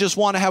doesn't just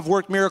want to have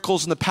worked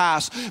miracles in the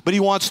past, but he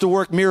wants to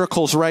work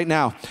miracles right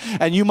now.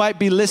 And you might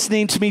be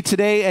listening to me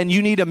today and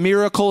you need a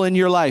miracle in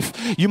your life.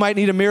 You might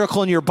need a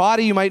miracle in your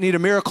body. You might need a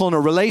miracle in a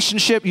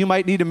relationship. You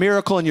might need a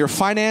miracle in your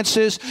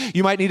finances.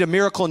 You might need a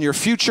miracle in your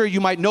future. You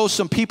might know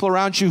some people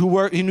around you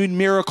who need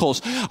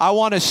miracles. I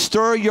want to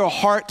stir your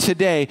heart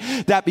today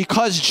that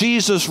because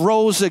Jesus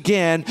rose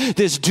again,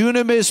 this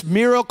dunamis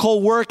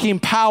miracle working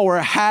power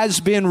has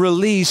been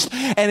released,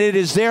 and it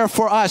is there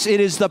for us. It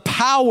is the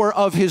power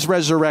of his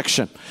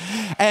resurrection.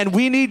 And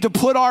we need to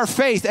put our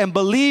faith and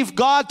believe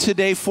God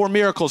today for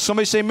miracles.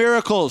 Somebody say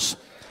miracles.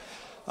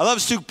 I love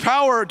this too.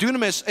 Power,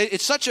 dunamis,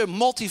 it's such a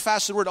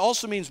multifaceted word. It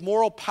also means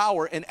moral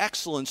power and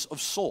excellence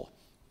of soul.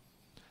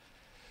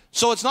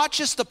 So it's not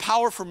just the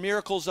power for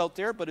miracles out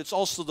there, but it's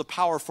also the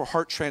power for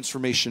heart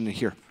transformation in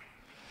here.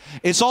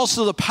 It's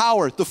also the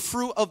power, the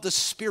fruit of the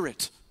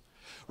Spirit.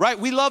 Right?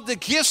 We love the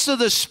gifts of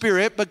the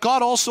Spirit, but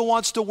God also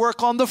wants to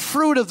work on the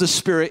fruit of the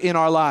Spirit in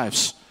our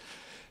lives.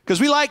 Because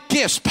we like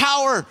gifts,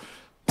 power,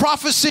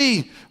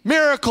 prophecy,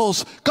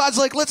 miracles. God's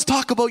like, let's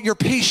talk about your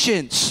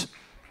patience.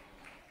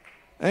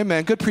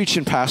 Amen. Good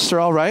preaching,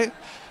 Pastor. All right.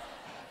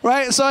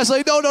 Right? So I was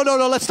like, no.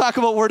 Let's talk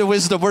about word of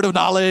wisdom, word of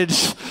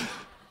knowledge,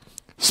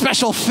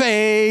 special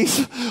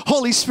faith,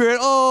 Holy Spirit.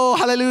 Oh,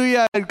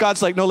 hallelujah. And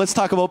God's like, no, let's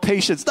talk about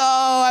patience. No,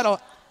 I don't.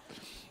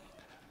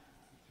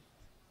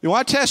 You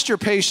want to test your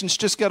patience,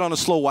 just get on a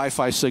slow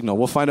Wi-Fi signal.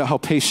 We'll find out how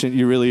patient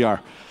you really are.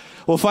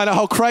 We'll find out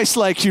how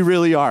Christ-like you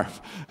really are.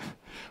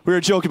 We were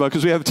joking about it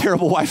because we have a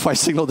terrible Wi-Fi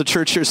signal at the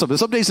church here. Some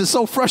days it's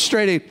so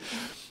frustrating.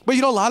 But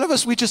you know, a lot of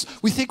us, we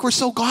think we're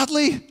so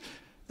godly.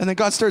 And then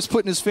God starts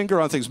putting his finger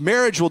on things.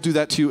 Marriage will do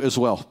that to you as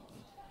well.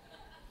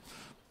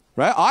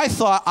 Right? I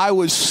thought I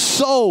was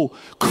so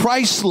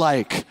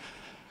Christ-like.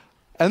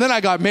 And then I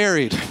got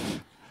married.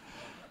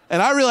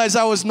 And I realized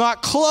I was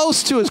not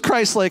close to as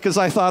Christ-like as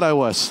I thought I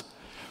was.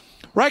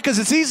 Right? Because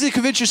it's easy to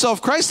convince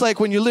yourself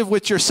Christ-like when you live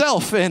with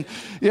yourself and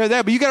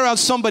but you get around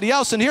somebody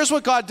else. And here's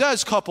what God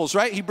does, couples,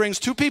 right? He brings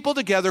two people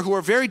together who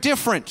are very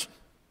different.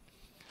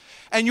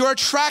 And you're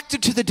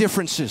attracted to the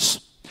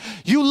differences.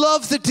 You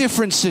love the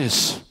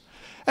differences.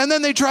 And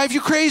then they drive you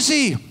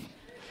crazy.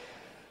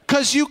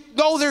 Because you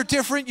know they're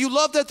different, you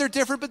love that they're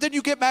different, but then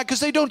you get mad because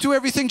they don't do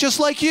everything just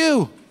like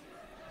you.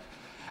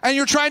 And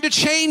you're trying to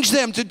change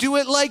them to do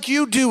it like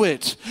you do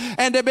it.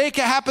 And to make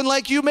it happen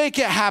like you make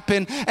it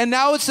happen. And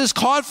now it's this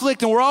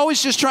conflict and we're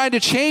always just trying to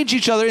change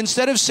each other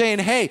instead of saying,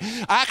 hey,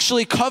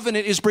 actually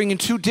covenant is bringing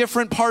two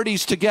different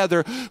parties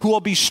together who will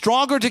be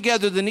stronger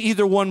together than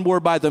either one were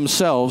by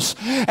themselves.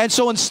 And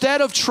so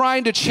instead of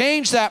trying to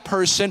change that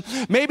person,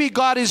 maybe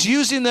God is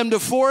using them to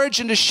forge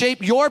and to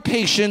shape your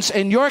patience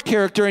and your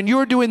character, and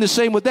you're doing the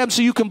same with them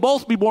so you can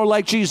both be more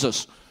like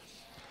Jesus.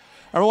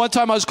 I remember one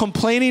time I was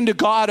complaining to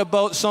God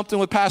about something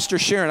with Pastor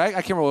Sharon. I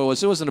can't remember what it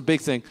was. It wasn't a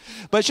big thing.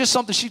 But it's just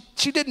something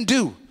she didn't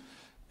do.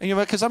 And you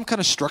know, because I'm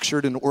kind of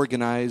structured and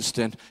organized,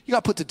 and you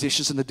got to put the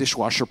dishes in the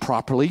dishwasher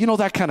properly, you know,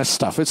 that kind of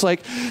stuff. It's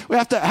like we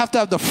have to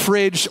have the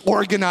fridge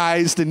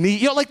organized and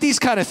neat, you know, like these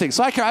kind of things.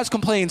 So I was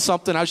complaining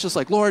something. I was just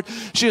like, Lord,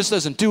 she just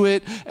doesn't do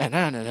it, and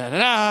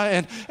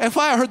and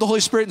finally I heard the Holy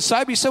Spirit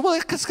inside me. He said, well,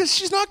 because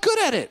she's not good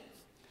at it.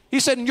 He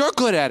said, and you're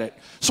good at it.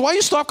 So why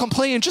you stop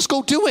complaining? Just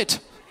go do it.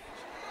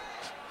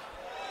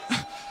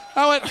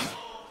 I went,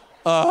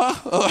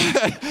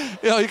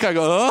 you know, you kind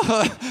of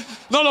go,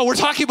 No, we're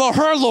talking about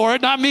her,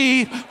 Lord, not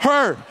me,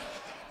 her,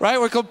 right?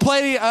 We're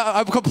complaining,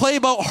 I'm complaining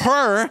about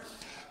her,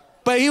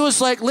 but he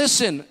was like,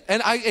 listen,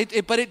 and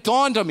but it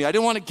dawned on me. I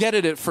didn't want to get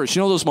it at first.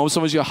 You know those moments,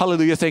 sometimes you go,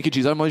 hallelujah, thank you,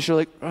 Jesus. I'm always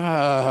like,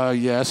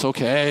 yes,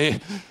 okay.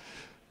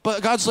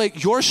 But God's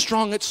like, you're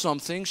strong at some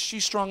things,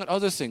 she's strong at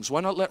other things.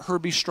 Why not let her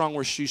be strong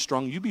where she's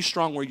strong? You be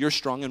strong where you're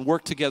strong and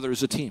work together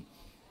as a team.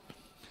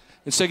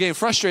 Instead of getting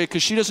frustrated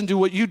because she doesn't do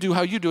what you do,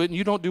 how you do it, and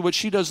you don't do what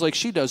she does like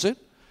she does it.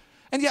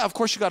 And yeah, of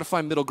course, you got to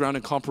find middle ground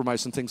and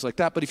compromise and things like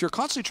that. But if you're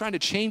constantly trying to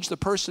change the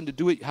person to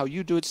do it how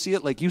you do it, see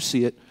it like you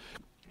see it,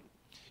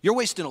 you're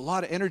wasting a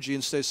lot of energy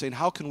instead of saying,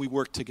 how can we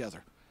work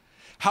together?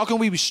 How can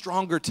we be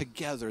stronger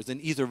together than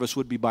either of us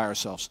would be by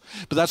ourselves?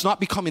 But that's not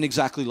becoming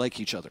exactly like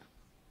each other.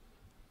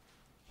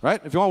 Right?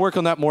 If you want to work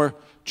on that more,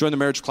 join the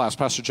marriage class.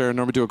 Pastor Jerry and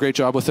Norma do a great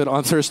job with it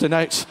on Thursday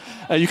nights.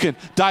 You can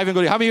dive and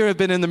go. How many of you have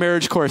been in the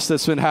marriage course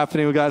that's been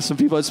happening? We got some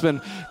people. It's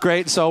been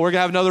great. So we're going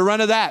to have another run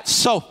of that.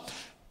 So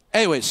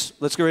anyways,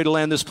 let's get ready to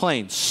land this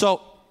plane.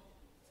 So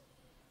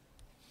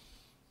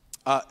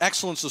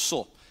excellence of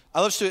soul. I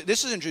love to.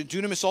 This is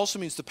interesting. Dunamis also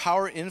means the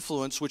power and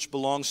influence which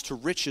belongs to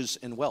riches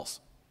and wealth.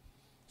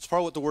 It's part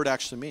of what the word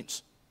actually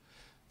means.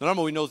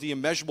 Normally we know the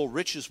immeasurable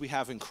riches we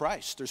have in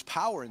Christ. There's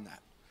power in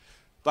that.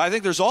 But I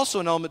think there's also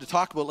an element to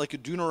talk about, like a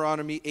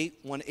Deuteronomy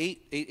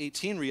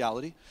 8:18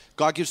 reality.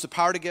 God gives the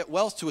power to get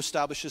wealth to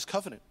establish his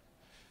covenant.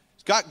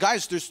 God,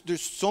 guys,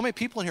 there's so many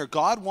people in here.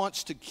 God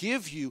wants to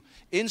give you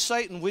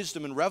insight and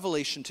wisdom and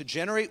revelation to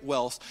generate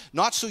wealth,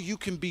 not so you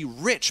can be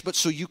rich, but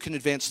so you can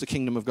advance the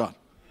kingdom of God.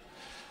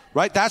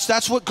 Right?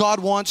 That's what God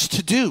wants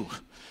to do.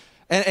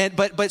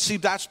 But see,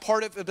 that's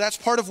part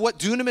of what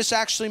dunamis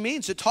actually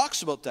means. It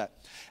talks about that.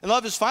 And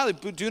love is finally,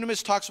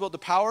 dunamis talks about the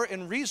power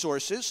and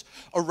resources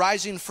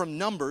arising from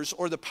numbers,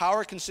 or the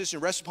power consisting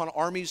rests upon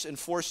armies and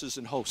forces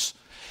and hosts.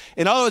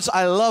 In other words,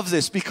 I love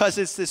this because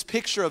it's this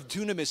picture of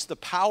dunamis, the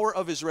power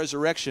of his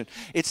resurrection.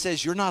 It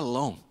says you're not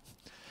alone.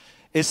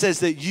 It says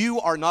that you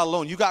are not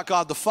alone. You got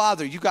God the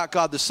Father, you got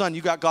God the Son,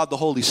 you got God the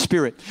Holy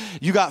Spirit.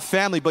 You got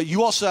family, but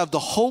you also have the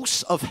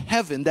hosts of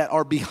heaven that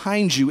are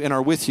behind you and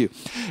are with you.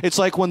 It's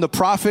like when the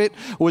prophet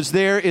was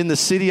there in the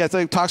city, I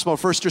think it talks about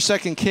 1st or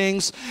 2nd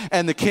Kings,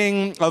 and the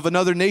king of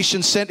another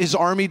nation sent his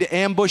army to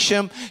ambush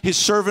him. His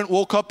servant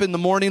woke up in the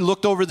morning,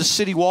 looked over the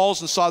city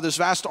walls and saw this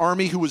vast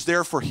army who was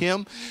there for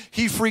him.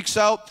 He freaks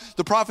out.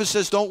 The prophet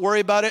says, don't worry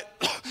about it.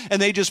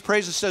 And they just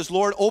praise and says,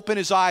 Lord, open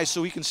his eyes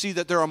so he can see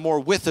that there are more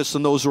with us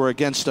than those who are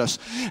against us.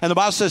 And the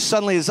Bible says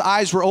suddenly his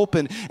eyes were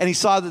open and he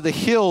saw that the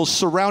hills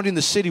surrounding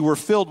the city were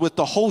filled with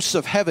the hosts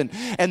of heaven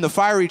and the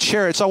fiery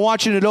chariots. I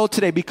want you to know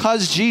today,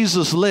 because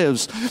Jesus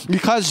lives,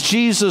 because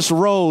Jesus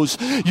rose,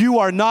 you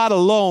are not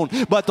alone,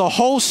 but the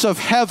hosts of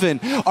heaven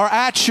are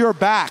at your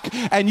back.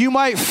 And you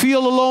might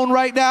feel alone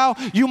right now.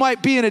 You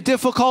might be in a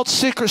difficult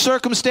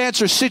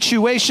circumstance or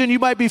situation. You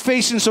might be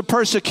facing some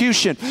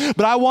persecution.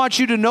 But I want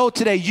you to know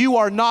today, you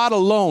are not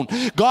alone.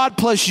 God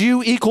plus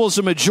you equals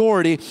a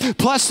majority.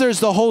 Plus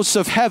there's the hosts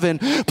of heaven.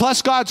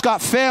 Plus God's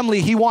got family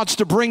he wants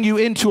to bring you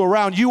into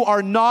around. You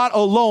are not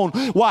alone.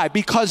 Why?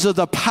 Because of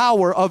the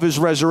power of his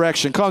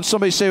resurrection. Come on,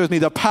 somebody say with me,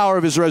 the power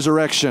of his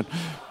resurrection.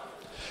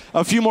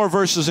 A few more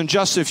verses, and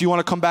Justin, if you want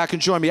to come back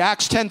and join me.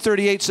 Acts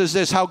 10:38 says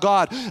this, how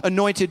God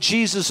anointed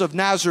Jesus of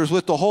Nazareth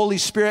with the Holy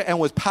Spirit and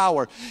with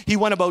power. He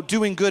went about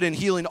doing good and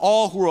healing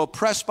all who were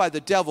oppressed by the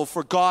devil,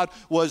 for God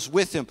was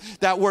with him.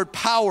 That word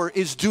power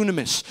is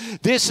dunamis.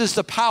 This is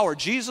the power.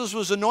 Jesus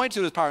was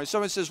anointed with power. And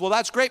someone says, well,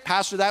 that's great,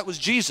 Pastor, that was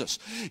Jesus.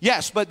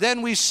 Yes, but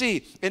then we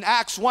see in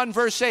Acts 1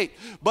 verse 8,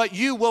 but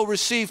you will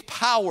receive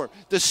power.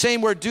 The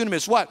same word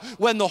dunamis. What?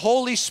 When the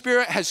Holy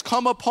Spirit has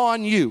come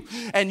upon you,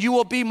 and you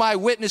will be my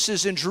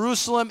witnesses in Jerusalem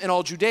and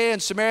all Judea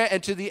and Samaria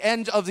and to the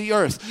end of the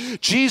earth.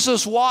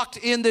 Jesus walked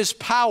in this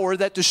power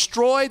that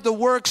destroyed the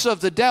works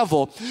of the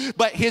devil,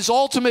 but his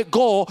ultimate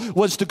goal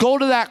was to go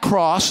to that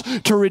cross,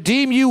 to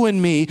redeem you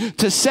and me,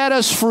 to set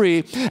us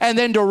free, and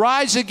then to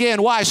rise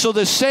again. Why? So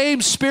the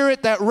same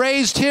Spirit that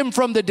raised him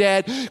from the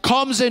dead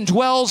comes and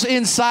dwells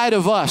inside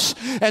of us.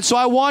 And so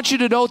I want you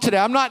to know today,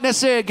 I'm not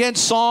necessarily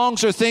against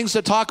songs or things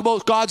that talk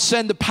about God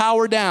send the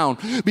power down,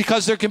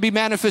 because there can be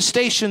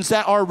manifestations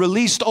that are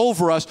released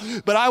over us,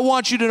 but I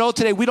want you to know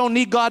today, we don't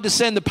need God to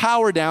send the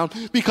power down,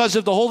 because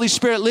if the Holy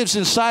Spirit lives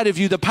inside of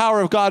you, the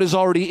power of God is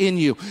already in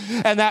you.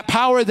 And that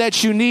power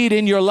that you need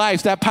in your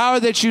life, that power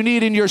that you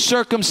need in your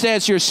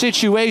circumstance, your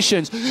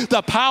situations,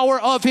 the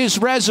power of his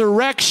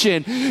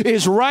resurrection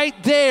is right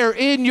there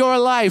in your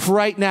life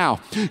right now.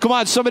 Come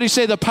on, somebody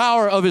say the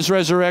power of his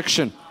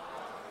resurrection.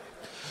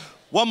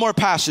 One more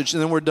passage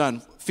and then we're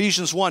done.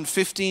 Ephesians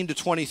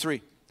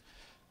 1:15-23.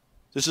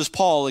 This is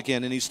Paul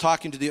again, and he's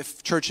talking to the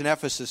church in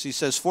Ephesus. He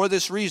says, "For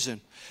this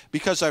reason,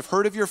 because I've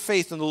heard of your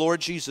faith in the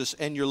Lord Jesus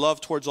and your love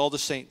towards all the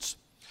saints,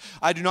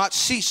 I do not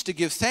cease to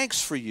give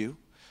thanks for you,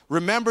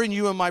 remembering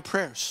you in my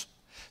prayers,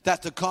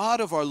 that the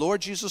God of our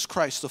Lord Jesus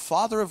Christ, the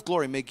Father of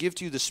glory, may give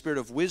to you the spirit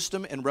of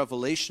wisdom and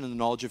revelation in the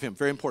knowledge of him."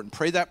 Very important.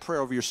 Pray that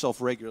prayer over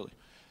yourself regularly.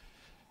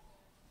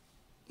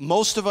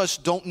 Most of us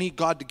don't need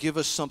God to give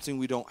us something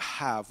we don't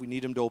have. We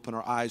need him to open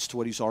our eyes to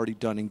what he's already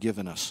done and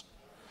given us.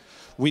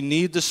 We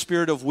need the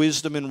spirit of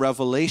wisdom and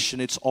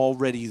revelation. It's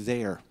already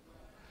there.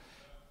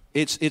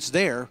 It's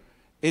there.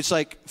 It's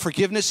like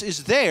forgiveness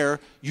is there.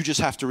 You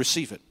just have to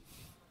receive it.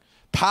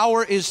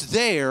 Power is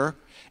there.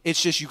 It's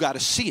just you got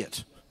to see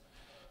it.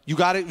 You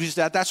got to use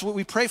that. That's what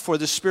we pray for,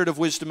 the spirit of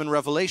wisdom and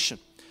revelation.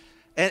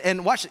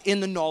 And watch, in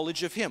the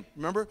knowledge of him.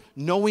 Remember,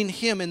 knowing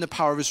him in the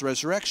power of his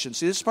resurrection.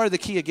 See, this is part of the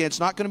key. Again, it's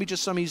not going to be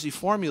just some easy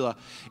formula.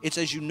 It's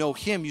as you know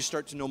him, you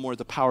start to know more of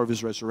the power of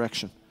his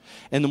resurrection.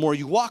 And the more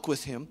you walk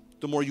with him,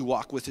 the more you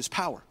walk with his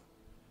power.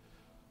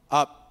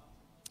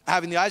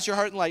 Having the eyes of your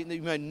heart enlightened, that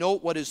you may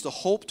note what is the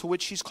hope to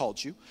which he's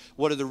called you,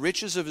 what are the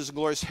riches of his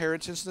glorious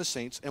inheritance in the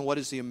saints, and what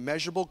is the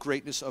immeasurable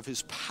greatness of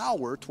his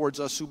power towards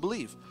us who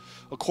believe,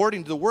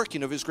 according to the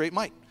working of his great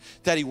might,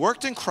 that he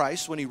worked in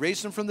Christ when he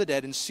raised him from the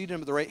dead and seated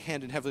him at the right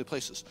hand in heavenly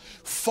places,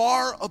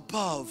 far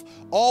above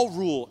all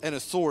rule and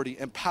authority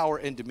and power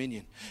and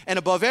dominion, and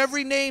above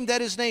every name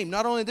that is named,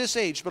 not only in this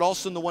age, but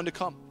also in the one to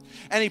come.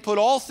 And he put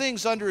all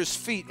things under his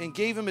feet and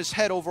gave him his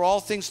head over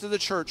all things to the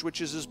church, which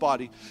is his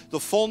body,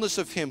 the fullness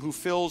of him who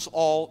fills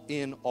all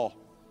in all.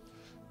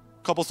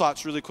 Couple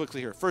thoughts really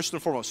quickly here. First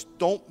and foremost,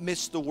 don't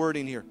miss the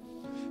wording here.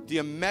 The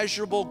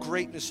immeasurable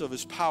greatness of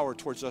his power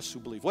towards us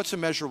who believe. What's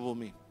immeasurable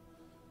mean?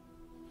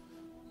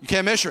 You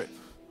can't measure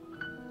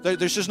it.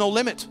 There's just no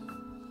limit.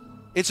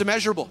 It's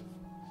immeasurable.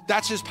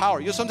 That's his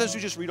power. You know, sometimes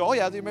we just read, oh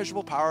yeah, the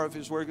immeasurable power of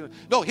his word.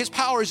 No, his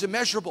power is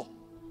immeasurable.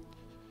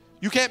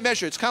 You can't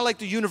measure it. It's kind of like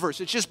the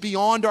universe. It's just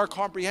beyond our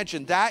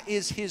comprehension. That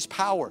is his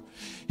power.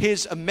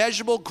 His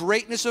immeasurable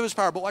greatness of his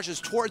power. But watch this,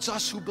 towards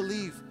us who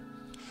believe.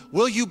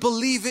 Will you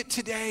believe it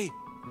today?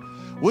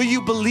 Will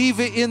you believe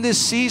it in this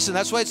season?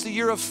 That's why it's the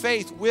year of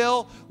faith.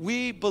 Will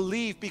we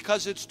believe?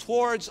 Because it's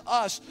towards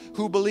us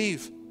who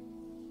believe.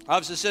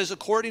 Obviously it says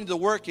according to the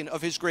working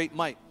of his great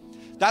might.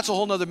 That's a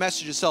whole nother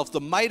message itself. The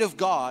might of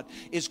God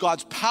is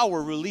God's power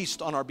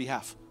released on our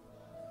behalf.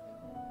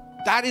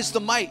 That is the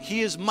might.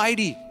 He is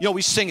mighty. You know,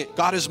 we sing it.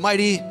 God is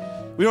mighty.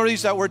 We don't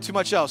use that word too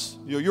much else.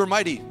 You know, you're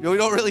mighty. You know, we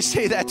don't really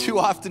say that too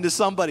often to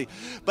somebody.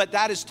 But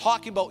that is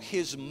talking about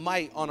his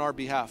might on our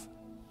behalf.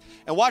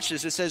 And watch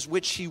this. It says,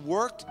 which he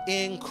worked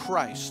in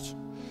Christ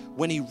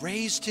when he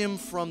raised him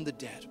from the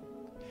dead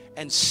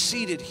and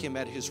seated him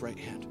at his right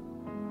hand.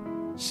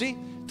 See,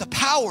 the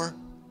power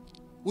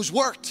was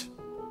worked.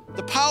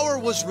 The power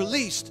was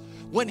released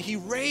when he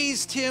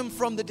raised him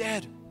from the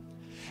dead.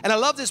 And I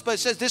love this, but it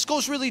says, this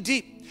goes really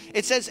deep.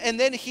 It says, and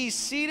then he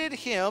seated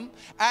him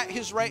at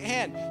his right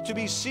hand. To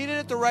be seated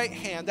at the right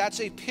hand,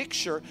 that's a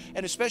picture,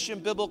 and especially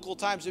in biblical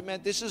times, it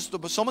meant this is,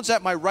 someone's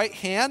at my right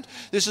hand.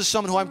 This is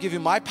someone who I'm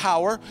giving my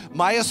power,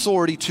 my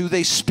authority to.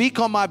 They speak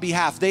on my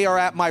behalf. They are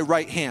at my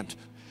right hand.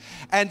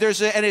 And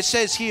it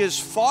says he is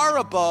far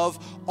above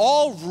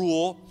all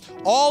rule,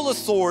 all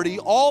authority,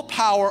 all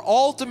power,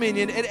 all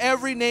dominion, and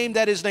every name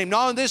that is named,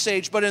 not in this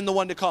age, but in the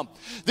one to come.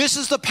 This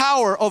is the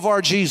power of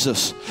our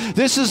Jesus.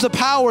 This is the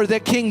power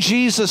that King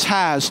Jesus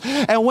has.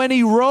 And when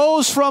he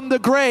rose from the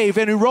grave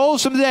and he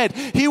rose from the dead,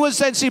 he was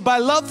then seen. But I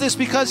love this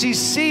because he's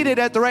seated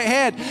at the right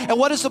hand. And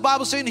what does the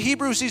Bible say in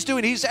Hebrews he's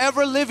doing? He's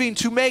ever living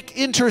to make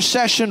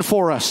intercession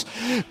for us.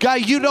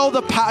 God, you know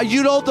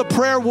the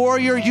prayer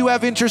warrior you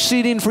have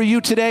interceding for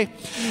you today?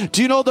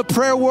 Do you know the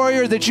prayer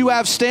warrior that you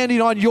have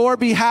standing on your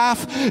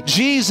behalf?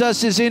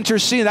 Jesus is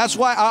interceding. That's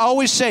why I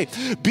always say,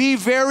 be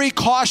very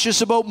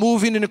cautious about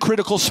moving in a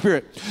critical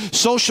spirit.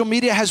 Social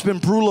media has been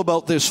brutal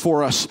about this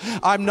for us.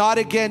 I'm not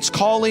against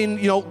calling,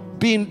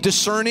 being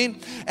discerning,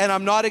 and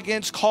I'm not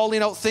against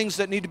calling out things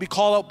that need to be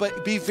called out,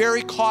 but be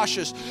very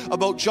cautious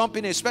about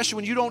jumping in, especially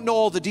when you don't know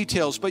all the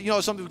details. But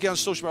some people get on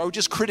social media,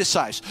 just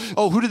criticize.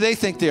 Oh, who do they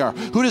think they are?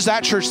 Who does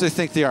that church they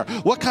think they are?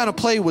 What kind of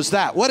play was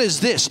that? What is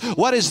this?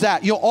 What is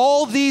that?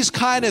 All these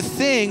kind of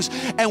things,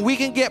 and we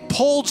can get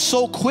pulled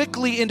so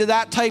quickly into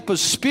that type of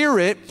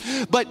spirit.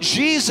 But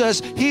Jesus,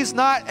 he's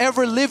not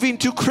ever living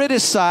to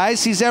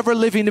criticize. He's ever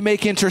living to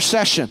make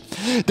intercession.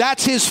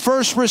 That's his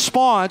first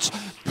response.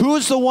 Who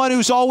is the one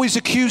who's always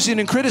accusing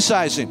and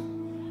criticizing?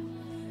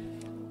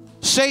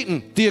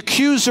 Satan, the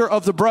accuser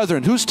of the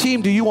brethren. Whose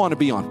team do you want to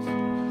be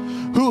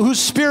on? Whose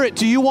spirit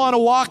do you want to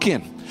walk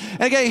in?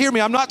 And again, hear me,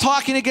 I'm not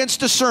talking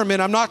against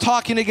discernment. I'm not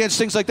talking against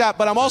things like that.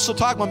 But I'm also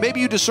talking about maybe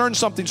you discern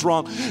something's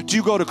wrong. Do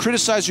you go to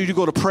criticize or do you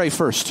go to pray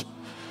first?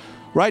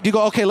 Right? You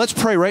go, okay, let's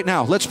pray right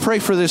now. Let's pray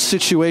for this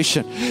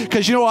situation.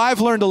 Because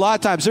I've learned a lot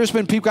of times, there's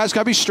been people, guys,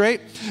 gotta be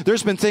straight.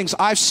 There's been things,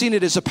 I've seen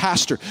it as a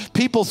pastor.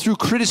 People threw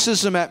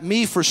criticism at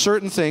me for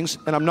certain things,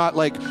 and I'm not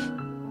like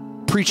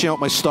preaching out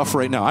my stuff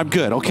right now. I'm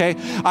good, okay?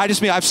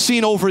 I've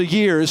seen over the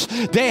years,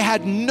 they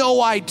had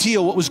no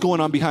idea what was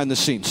going on behind the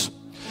scenes.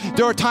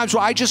 There are times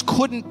where I just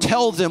couldn't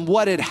tell them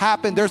what had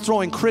happened. They're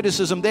throwing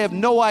criticism. They have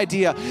no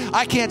idea.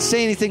 I can't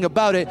say anything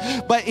about it.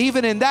 But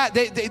even in that,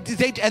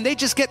 they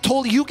just get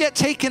told, you get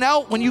taken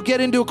out when you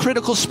get into a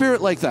critical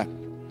spirit like that.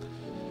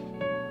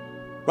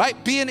 Right?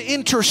 Be an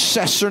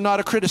intercessor, not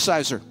a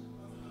criticizer.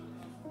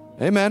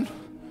 Amen.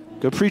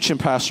 Good preaching,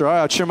 Pastor. All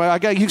right, some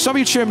of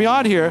you cheer me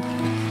on here.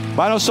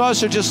 But I know some of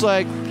us are just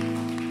like,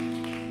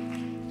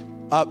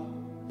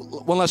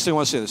 one last thing I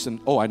want to say this. And,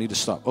 I need to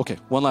stop. Okay,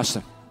 one last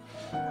thing.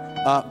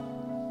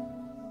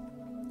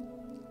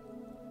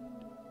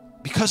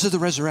 Because of the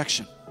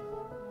resurrection,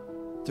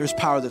 there's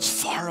power that's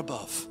far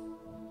above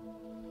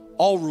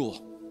all rule,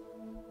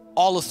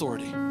 all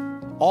authority,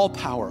 all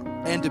power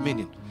and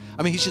dominion.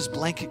 I mean, he's just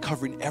blanket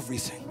covering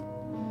everything.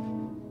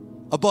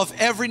 Above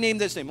every name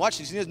that's named. Watch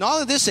this. Not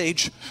only this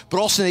age, but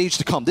also in the age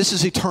to come. This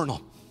is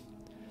eternal.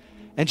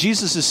 And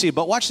Jesus is seated.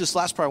 But watch this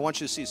last part I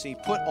want you to see. So he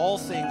put all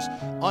things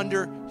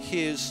under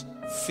his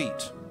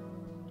feet.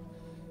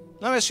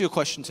 Let me ask you a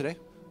question today.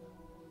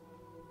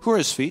 Who are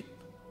his feet?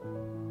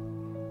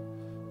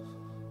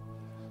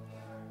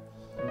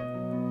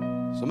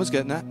 Someone's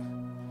getting that.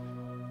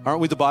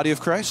 Aren't we the body of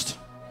Christ?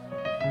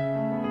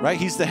 Right?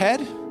 He's the head.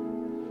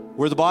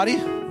 We're the body.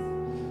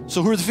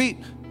 So who are the feet?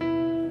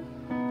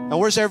 And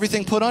where's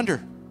everything put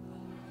under?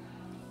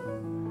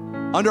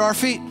 Under our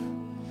feet.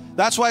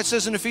 That's why it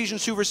says in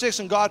Ephesians 2 verse 6,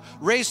 and God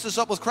raised us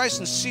up with Christ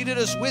and seated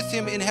us with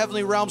him in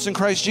heavenly realms in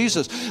Christ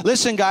Jesus.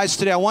 Listen, guys,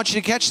 today I want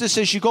you to catch this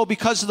as you go.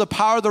 Because of the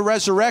power of the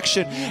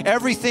resurrection,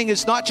 everything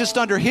is not just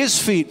under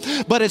his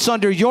feet, but it's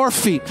under your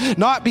feet.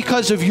 Not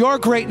because of your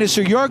greatness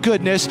or your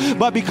goodness,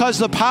 but because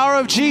the power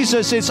of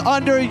Jesus is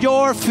under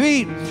your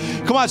feet.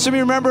 Come on, some of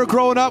you remember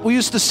growing up, we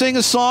used to sing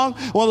a song,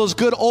 one of those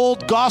good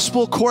old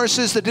gospel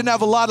choruses that didn't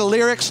have a lot of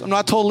lyrics. I'm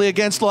not totally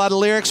against a lot of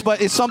lyrics,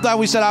 but it's sometimes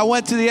we said, I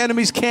went to the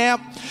enemy's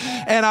camp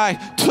and I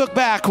took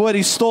back what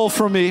he stole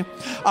from me.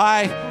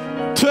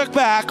 I took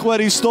back what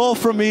he stole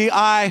from me.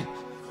 I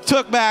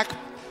took back,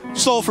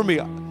 stole from me.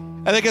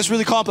 I think it's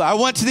really complicated.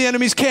 I went to the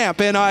enemy's camp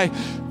and I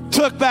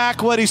took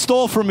back what he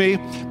stole from me,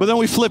 but then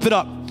we flip it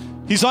up.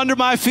 He's under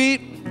my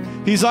feet.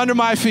 He's under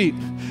my feet.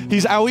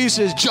 We used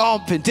to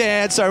jump and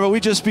dance, but we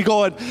just be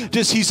going,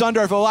 he's under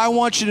our feet. Well, I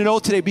want you to know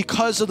today,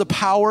 because of the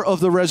power of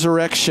the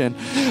resurrection,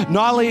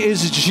 not only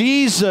is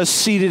Jesus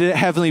seated at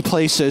heavenly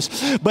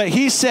places, but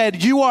he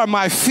said, you are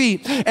my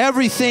feet.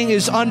 Everything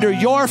is under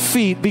your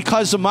feet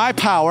because of my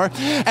power.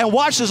 And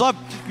watch this up.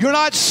 You're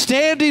not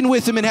standing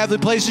with him in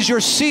heavenly places.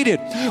 You're seated.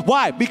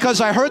 Why?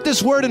 Because I heard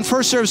this word in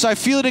first service. I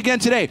feel it again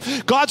today.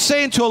 God's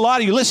saying to a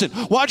lot of you, listen,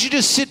 why don't you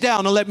just sit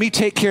down and let me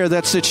take care of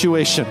that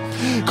situation?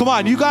 Come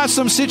on, you got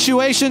some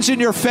situations in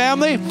your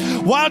family.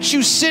 Why don't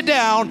you sit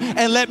down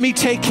and let me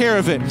take care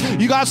of it?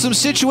 You got some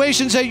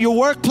situations at your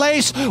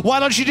workplace. Why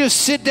don't you just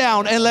sit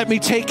down and let me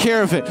take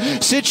care of it?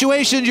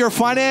 Situations, your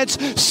finance,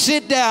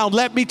 sit down.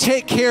 Let me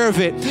take care of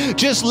it.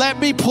 Just let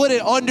me put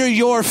it under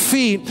your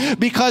feet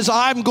because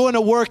I'm going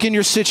to work in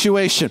your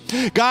situation.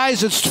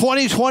 Guys, it's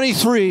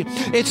 2023.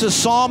 It's a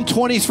Psalm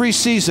 23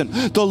 season.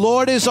 The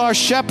Lord is our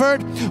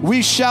shepherd.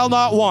 We shall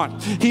not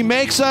want. He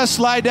makes us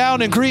lie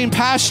down in green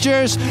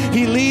pastures.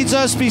 He leads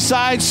us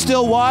beside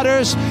still waters.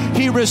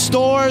 He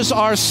restores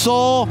our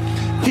soul.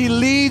 He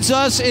leads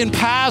us in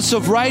paths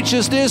of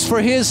righteousness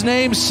for his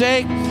name's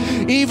sake.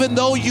 Even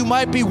though you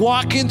might be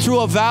walking through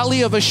a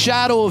valley of a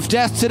shadow of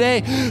death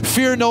today,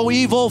 fear no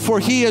evil, for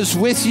he is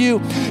with you.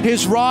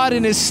 His rod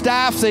and his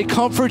staff, they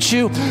comfort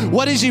you.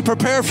 What does he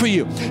prepare for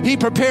you? He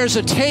prepares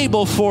a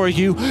table for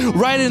you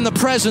right in the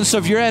presence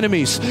of your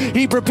enemies.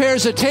 He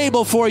prepares a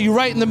table for you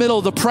right in the middle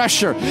of the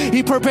pressure.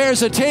 He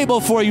prepares a table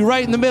for you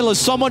right in the middle of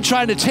someone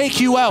trying to take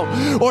you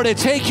out or to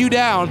take you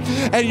down.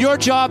 And your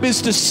job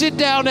is to sit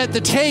down at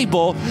the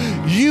table,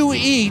 you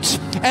eat,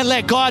 and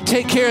let God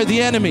take care of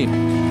the enemy.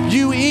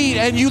 You eat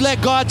and you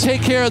let God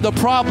take care of the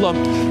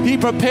problem. He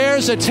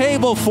prepares a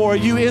table for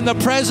you in the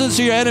presence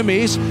of your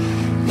enemies.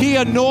 He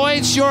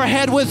anoints your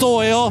head with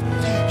oil.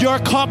 Your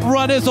cup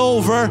runneth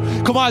over.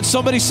 Come on,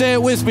 somebody say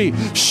it with me.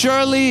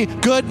 Surely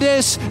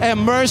goodness and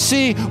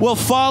mercy will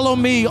follow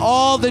me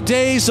all the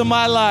days of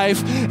my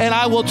life, and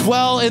I will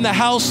dwell in the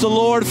house of the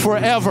Lord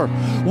forever.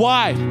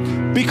 Why?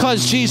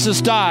 Because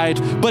Jesus died,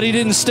 but he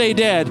didn't stay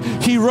dead.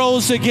 He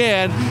rose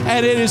again,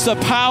 and it is the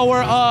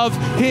power of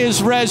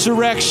his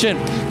resurrection.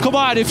 Come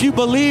on, if you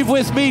believe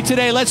with me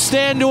today, let's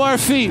stand to our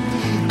feet.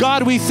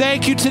 God, we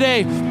thank you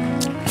today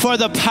for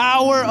the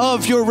power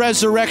of your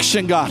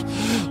resurrection, God.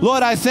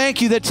 Lord, I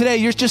thank you that today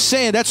you're just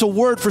saying that's a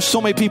word for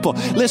so many people.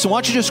 Listen, why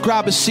don't you just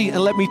grab a seat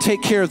and let me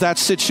take care of that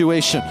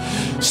situation.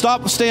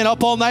 Stop staying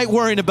up all night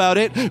worrying about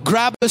it.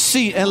 Grab a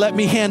seat and let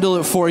me handle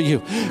it for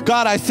you.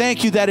 God, I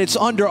thank you that it's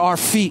under our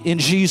feet in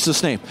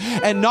Jesus' name.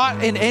 And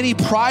not in any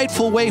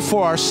prideful way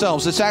for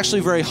ourselves. It's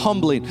actually very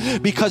humbling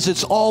because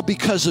it's all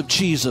because of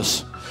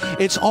Jesus.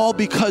 It's all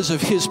because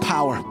of his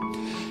power.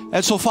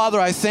 And so, Father,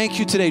 I thank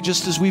you today,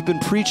 just as we've been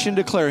preaching and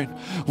declaring,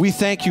 we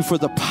thank you for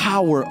the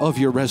power of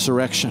your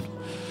resurrection.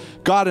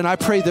 God, and I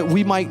pray that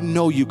we might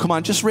know you. Come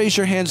on, just raise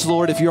your hands,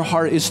 Lord, if your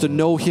heart is to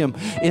know him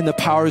in the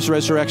power of his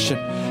resurrection.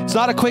 It's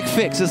not a quick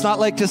fix. It's not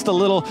like just a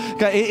little,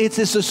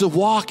 it's a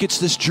walk. It's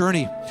this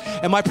journey.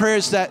 And my prayer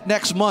is that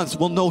next month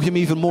we'll know him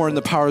even more in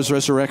the power of his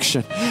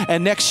resurrection.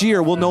 And next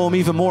year we'll know him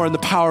even more in the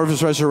power of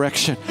his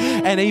resurrection.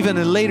 And even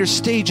in later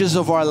stages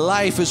of our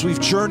life as we've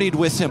journeyed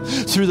with him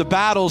through the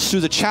battles, through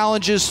the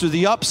challenges, through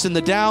the ups and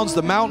the downs,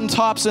 the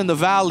mountaintops and the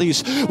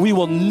valleys, we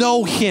will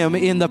know him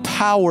in the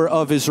power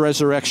of his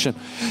resurrection.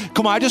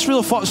 Come on, I just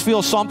really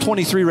feel Psalm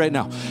 23 right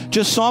now.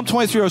 Just Psalm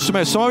 23.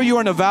 Some of you are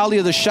in the valley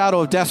of the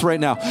shadow of death right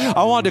now.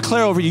 I want to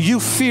declare over you, you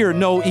fear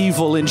no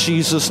evil in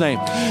Jesus' name.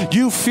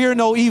 You fear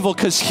no evil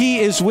because he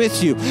is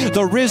with you.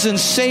 The risen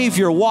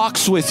Savior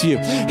walks with you.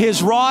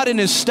 His rod and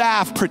his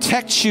staff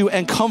protect you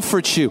and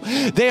comfort you.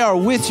 They are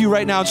with you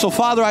right now. And so,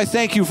 Father, I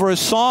thank you for a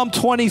Psalm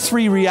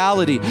 23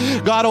 reality,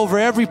 God, over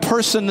every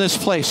person in this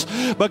place.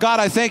 But God,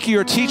 I thank you,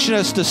 you're teaching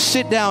us to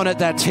sit down at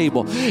that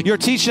table. You're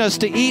teaching us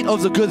to eat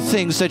of the good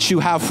things that you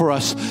have for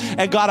us.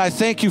 And God, I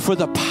thank you for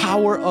the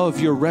power of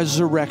your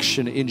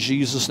resurrection in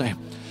Jesus' name.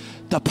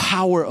 The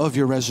power of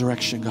your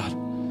resurrection, God.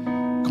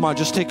 Come on,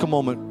 just take a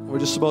moment. We're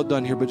just about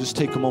done here, but just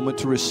take a moment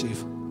to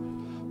receive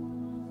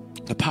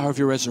the power of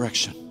your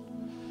resurrection.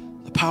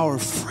 The power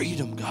of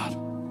freedom, God.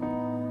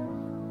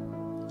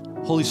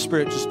 Holy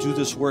Spirit, just do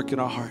this work in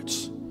our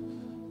hearts.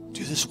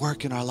 Do this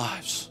work in our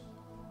lives.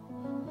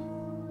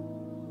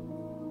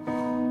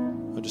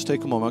 I'll just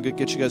take a moment. I'll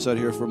get you guys out of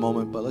here for a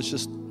moment, but let's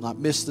just not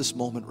miss this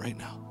moment right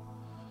now.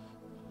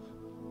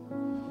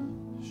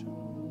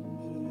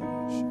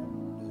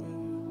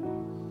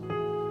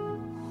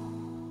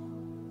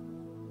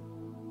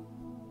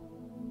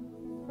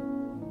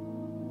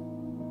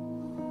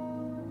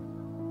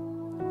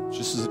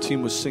 Just as the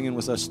team was singing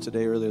with us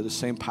today earlier, the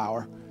same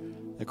power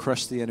that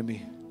crushed the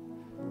enemy,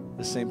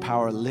 the same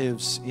power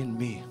lives in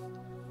me.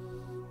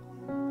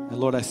 And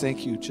Lord, I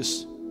thank you.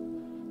 Just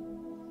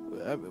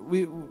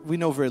we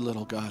know very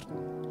little, God,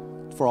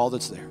 for all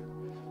that's there.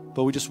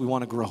 But we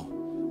want to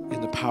grow in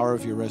the power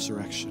of your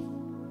resurrection.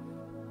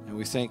 And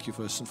we thank you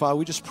for this. And Father,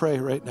 we just pray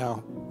right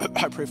now.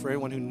 I pray for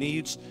everyone who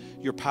needs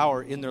your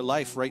power in their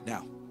life right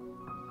now.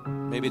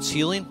 Maybe it's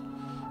healing.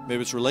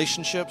 Maybe it's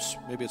relationships.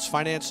 Maybe it's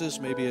finances.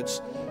 Maybe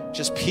it's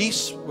just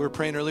peace. We were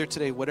praying earlier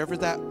today. Whatever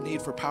that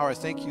need for power, I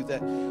thank you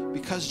that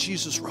because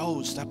Jesus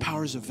rose, that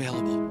power is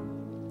available.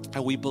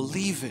 And we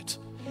believe it.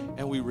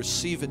 And we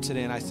receive it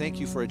today. And I thank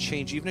you for a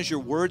change. Even as your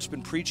word's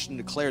been preached and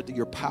declared that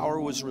your power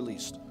was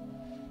released.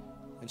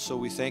 And so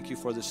we thank you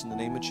for this in the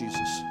name of Jesus.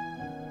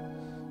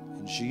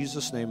 In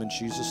Jesus' name,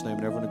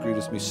 and everyone agreed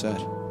with me said,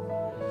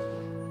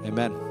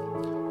 amen.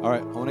 All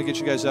right, I want to get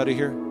you guys out of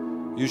here.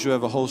 Usually we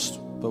have a host,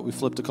 but we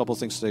flipped a couple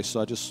things today. So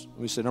let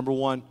me say, number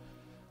one,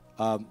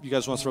 you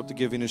guys want to throw up the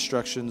giving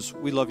instructions.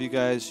 We love you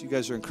guys. You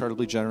guys are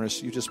incredibly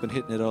generous. You've just been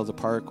hitting it out of the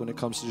park when it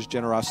comes to just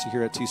generosity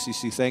here at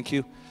TCC. Thank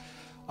you.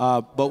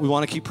 But we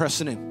want to keep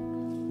pressing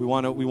in. We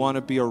want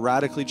to be a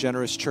radically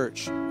generous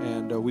church,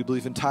 and we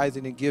believe in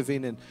tithing and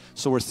giving, and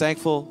so we're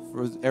thankful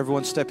for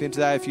everyone stepping into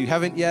that. If you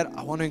haven't yet,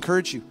 I want to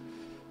encourage you.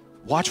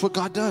 Watch what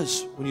God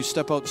does when you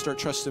step out and start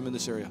trusting Him in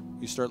this area.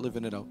 You start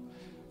living it out.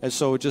 And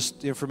so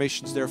just the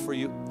information's there for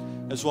you.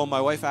 As well,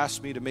 my wife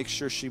asked me to make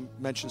sure she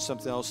mentioned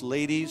something else.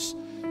 Ladies,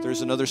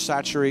 there's another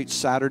Saturate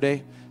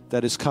Saturday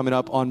that is coming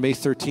up on May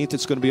 13th.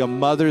 It's going to be a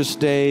Mother's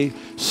Day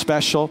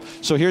special.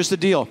 So here's the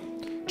deal.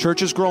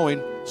 Church is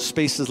growing.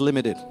 Space is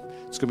limited.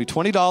 It's going to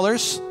be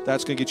 $20.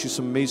 That's going to get you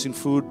some amazing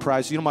food,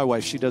 prize. You know my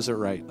wife, she does it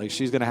right. Like,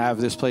 she's going to have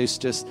this place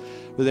just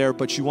there.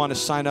 But you want to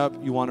sign up.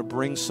 You want to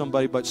bring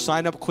somebody. But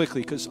sign up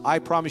quickly, because I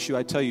promise you,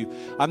 I tell you,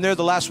 I'm there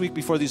the last week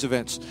before these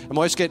events. I'm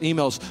always getting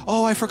emails.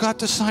 Oh, I forgot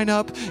to sign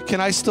up. Can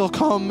I still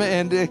come?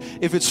 And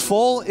if it's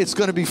full, it's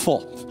going to be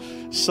full.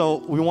 So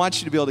we want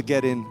you to be able to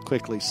get in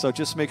quickly. So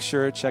just make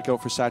sure, check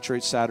out for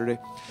Saturate Saturday.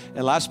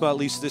 And last but not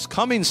least, this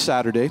coming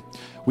Saturday,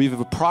 we have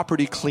a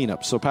property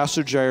cleanup. So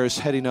Pastor Jair is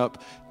heading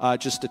up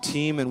just a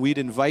team, and we'd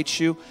invite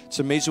you. It's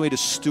an amazing way to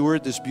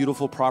steward this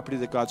beautiful property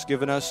that God's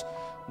given us.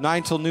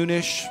 9 till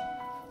noonish,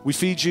 we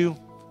feed you.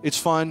 It's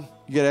fun.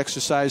 You get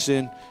exercise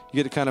in. You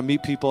get to kind of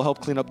meet people,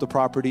 help clean up the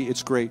property.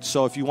 It's great.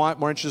 So if you want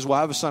more interest, we'll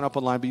have a sign up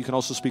online, but you can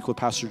also speak with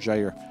Pastor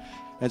Jair.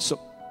 And so,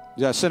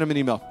 yeah, send him an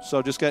email.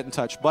 So just get in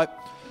touch. But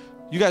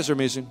you guys are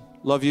amazing.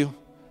 Love you.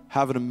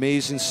 Have an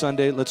amazing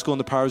Sunday. Let's go in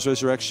the power of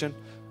resurrection.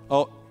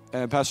 Oh,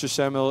 and Pastor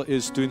Samuel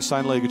is doing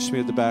sign language to me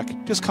at the back.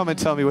 Just come and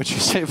tell me what you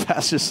say,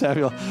 Pastor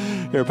Samuel.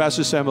 Here,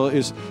 Pastor Samuel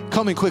is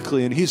coming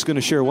quickly, and he's going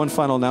to share one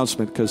final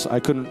announcement because I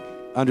couldn't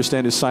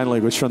understand his sign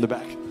language from the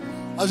back.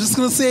 I was just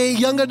going to say,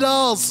 young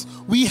adults,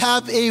 we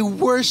have a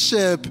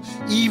worship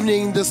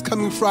evening this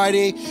coming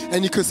Friday,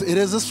 and because it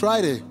is this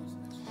Friday.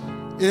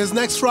 It is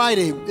next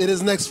Friday. It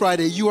is next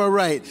Friday. You are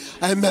right.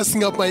 I'm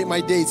messing up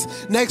my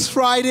dates. Next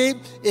Friday,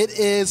 it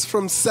is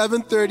from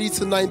 7:30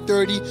 to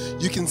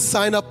 9:30. You can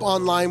sign up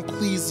online.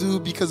 Please do,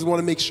 because we want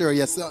to make sure.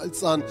 Yes,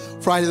 it's on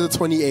Friday the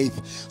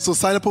 28th. So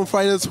sign up on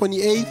Friday the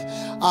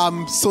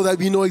 28th so that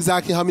we know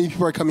exactly how many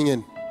people are coming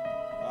in.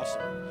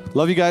 Awesome.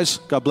 Love you guys.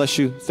 God bless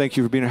you. Thank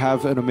you for being here.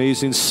 Have an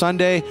amazing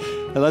Sunday.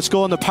 And let's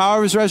go in the power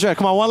of his resurrection.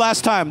 Come on, one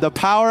last time. The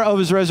power of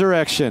his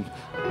resurrection.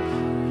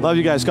 Love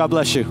you guys. God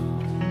bless you.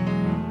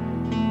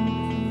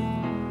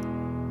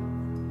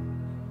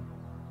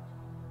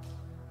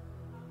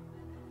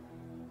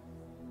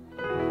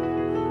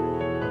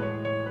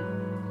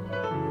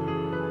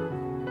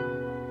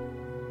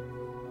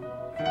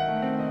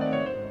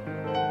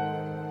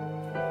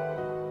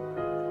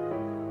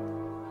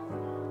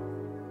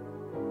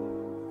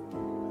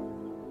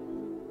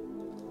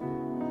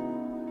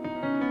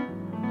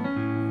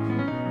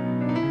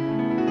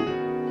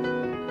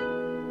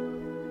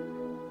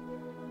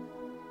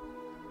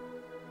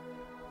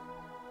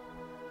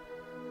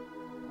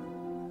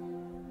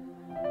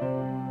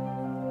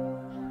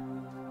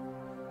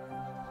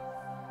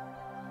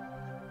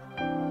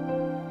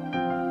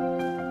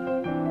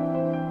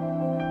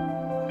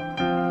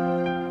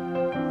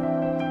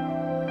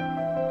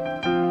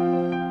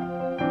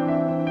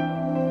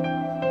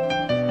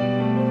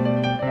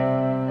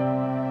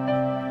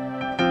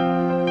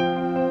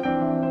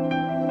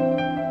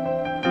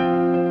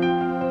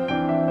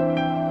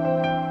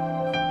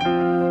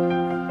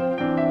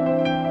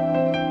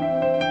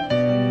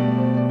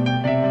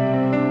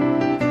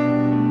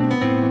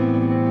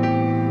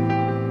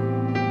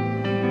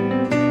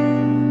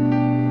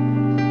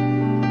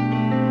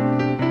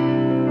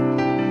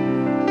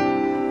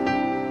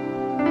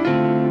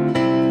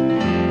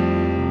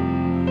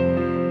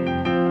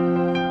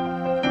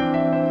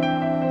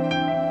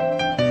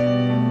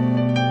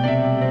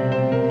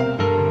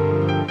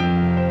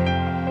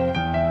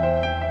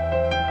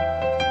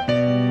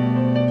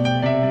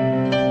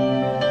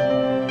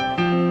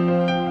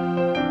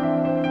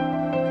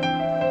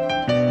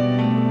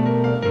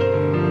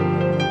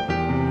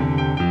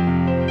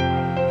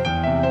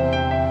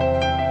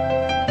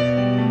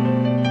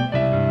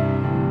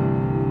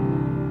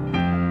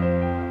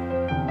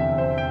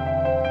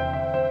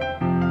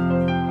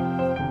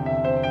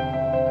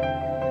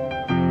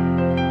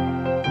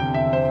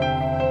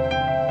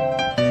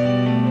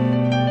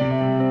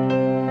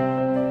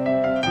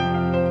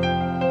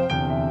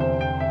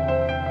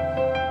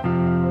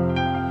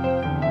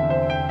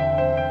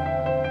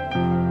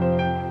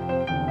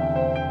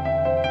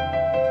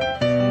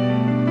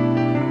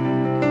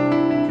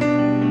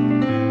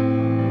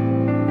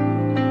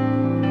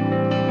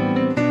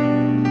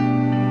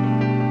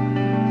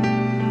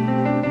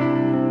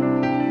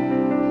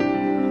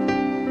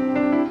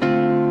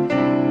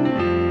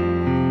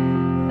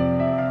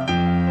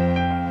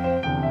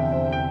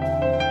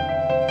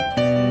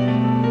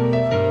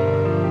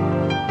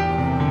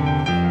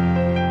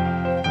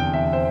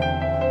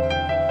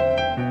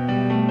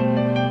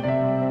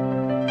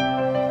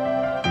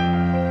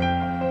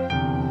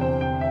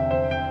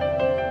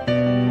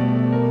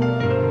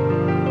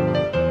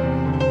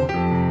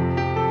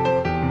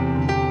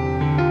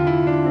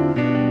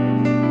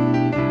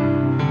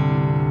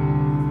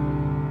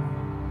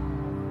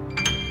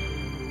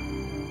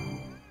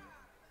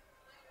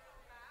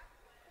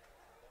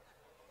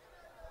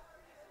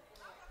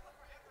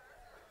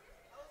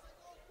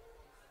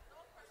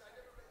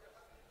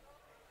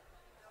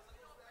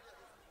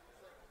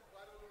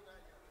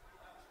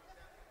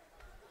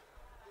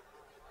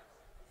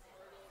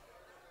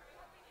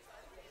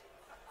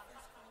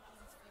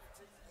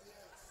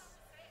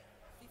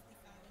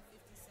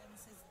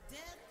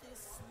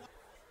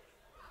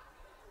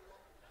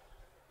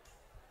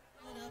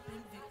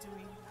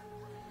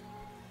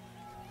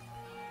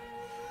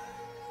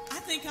 I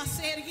think I'll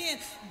say it again.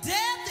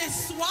 Death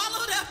is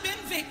swallowed up in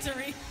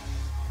victory.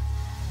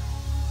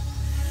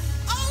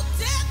 Oh,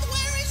 death,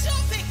 where is your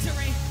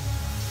victory?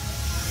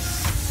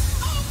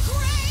 Oh,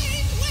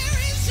 grave, where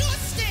is your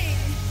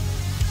sting?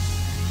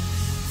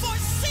 For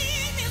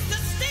sin is the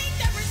sting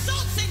that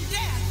results in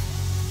death,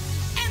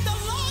 and the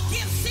law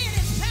gives sin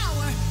its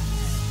power.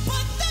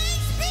 But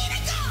thanks be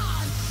to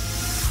God.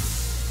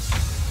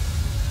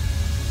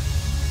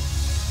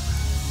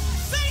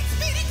 Thanks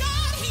be to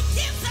God, he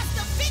gives us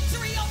the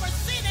victory over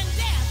sin and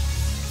death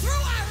through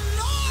our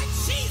Lord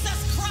Jesus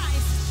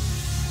Christ.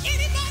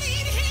 Anybody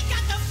in here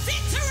got the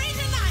victory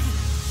tonight?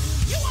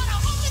 You want to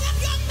open up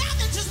your mouth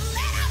and just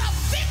let out a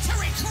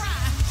victory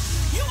cry.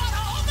 You want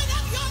to open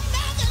up your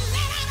mouth and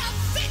let out a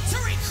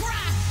victory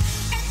cry.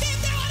 And then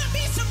there ought to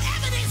be some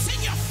evidence in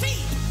your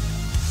feet.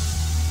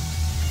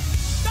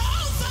 The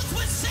old folks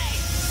would say,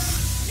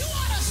 you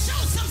ought to show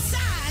some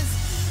signs.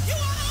 You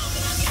ought to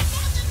open up your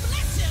mouth and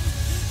bless him.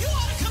 You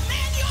ought to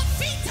command your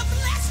feet to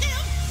bless him.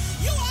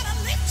 You ought to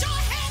lift your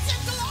hands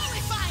and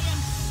glorify him.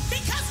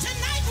 Because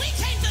tonight we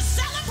came to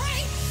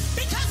celebrate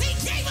because he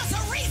gave us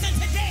a reason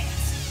to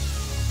dance.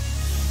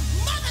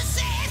 Mother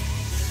said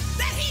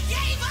that he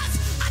gave us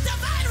a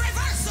divine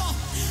reversal.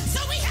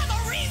 So we have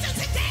a reason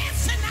to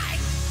dance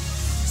tonight.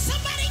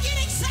 Somebody get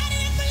excited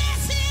and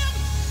bless him.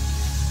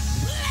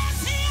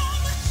 Bless him.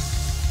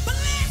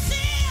 Bless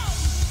him.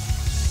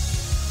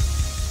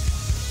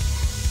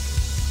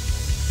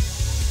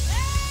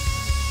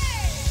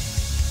 Hey!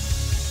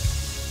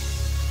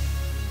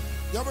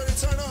 Y'all ready to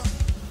turn up?